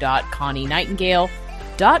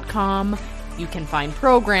www.connienightingale.com. You can find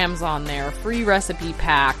programs on there, free recipe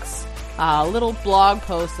packs, little blog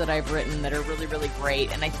posts that I've written that are really, really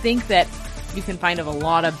great. And I think that you can find a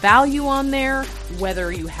lot of value on there,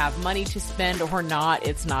 whether you have money to spend or not.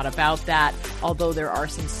 It's not about that, although there are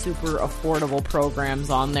some super affordable programs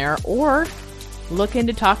on there. Or look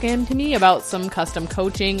into talking to me about some custom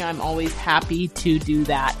coaching. I'm always happy to do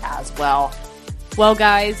that as well. Well,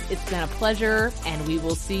 guys, it's been a pleasure, and we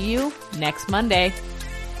will see you next Monday.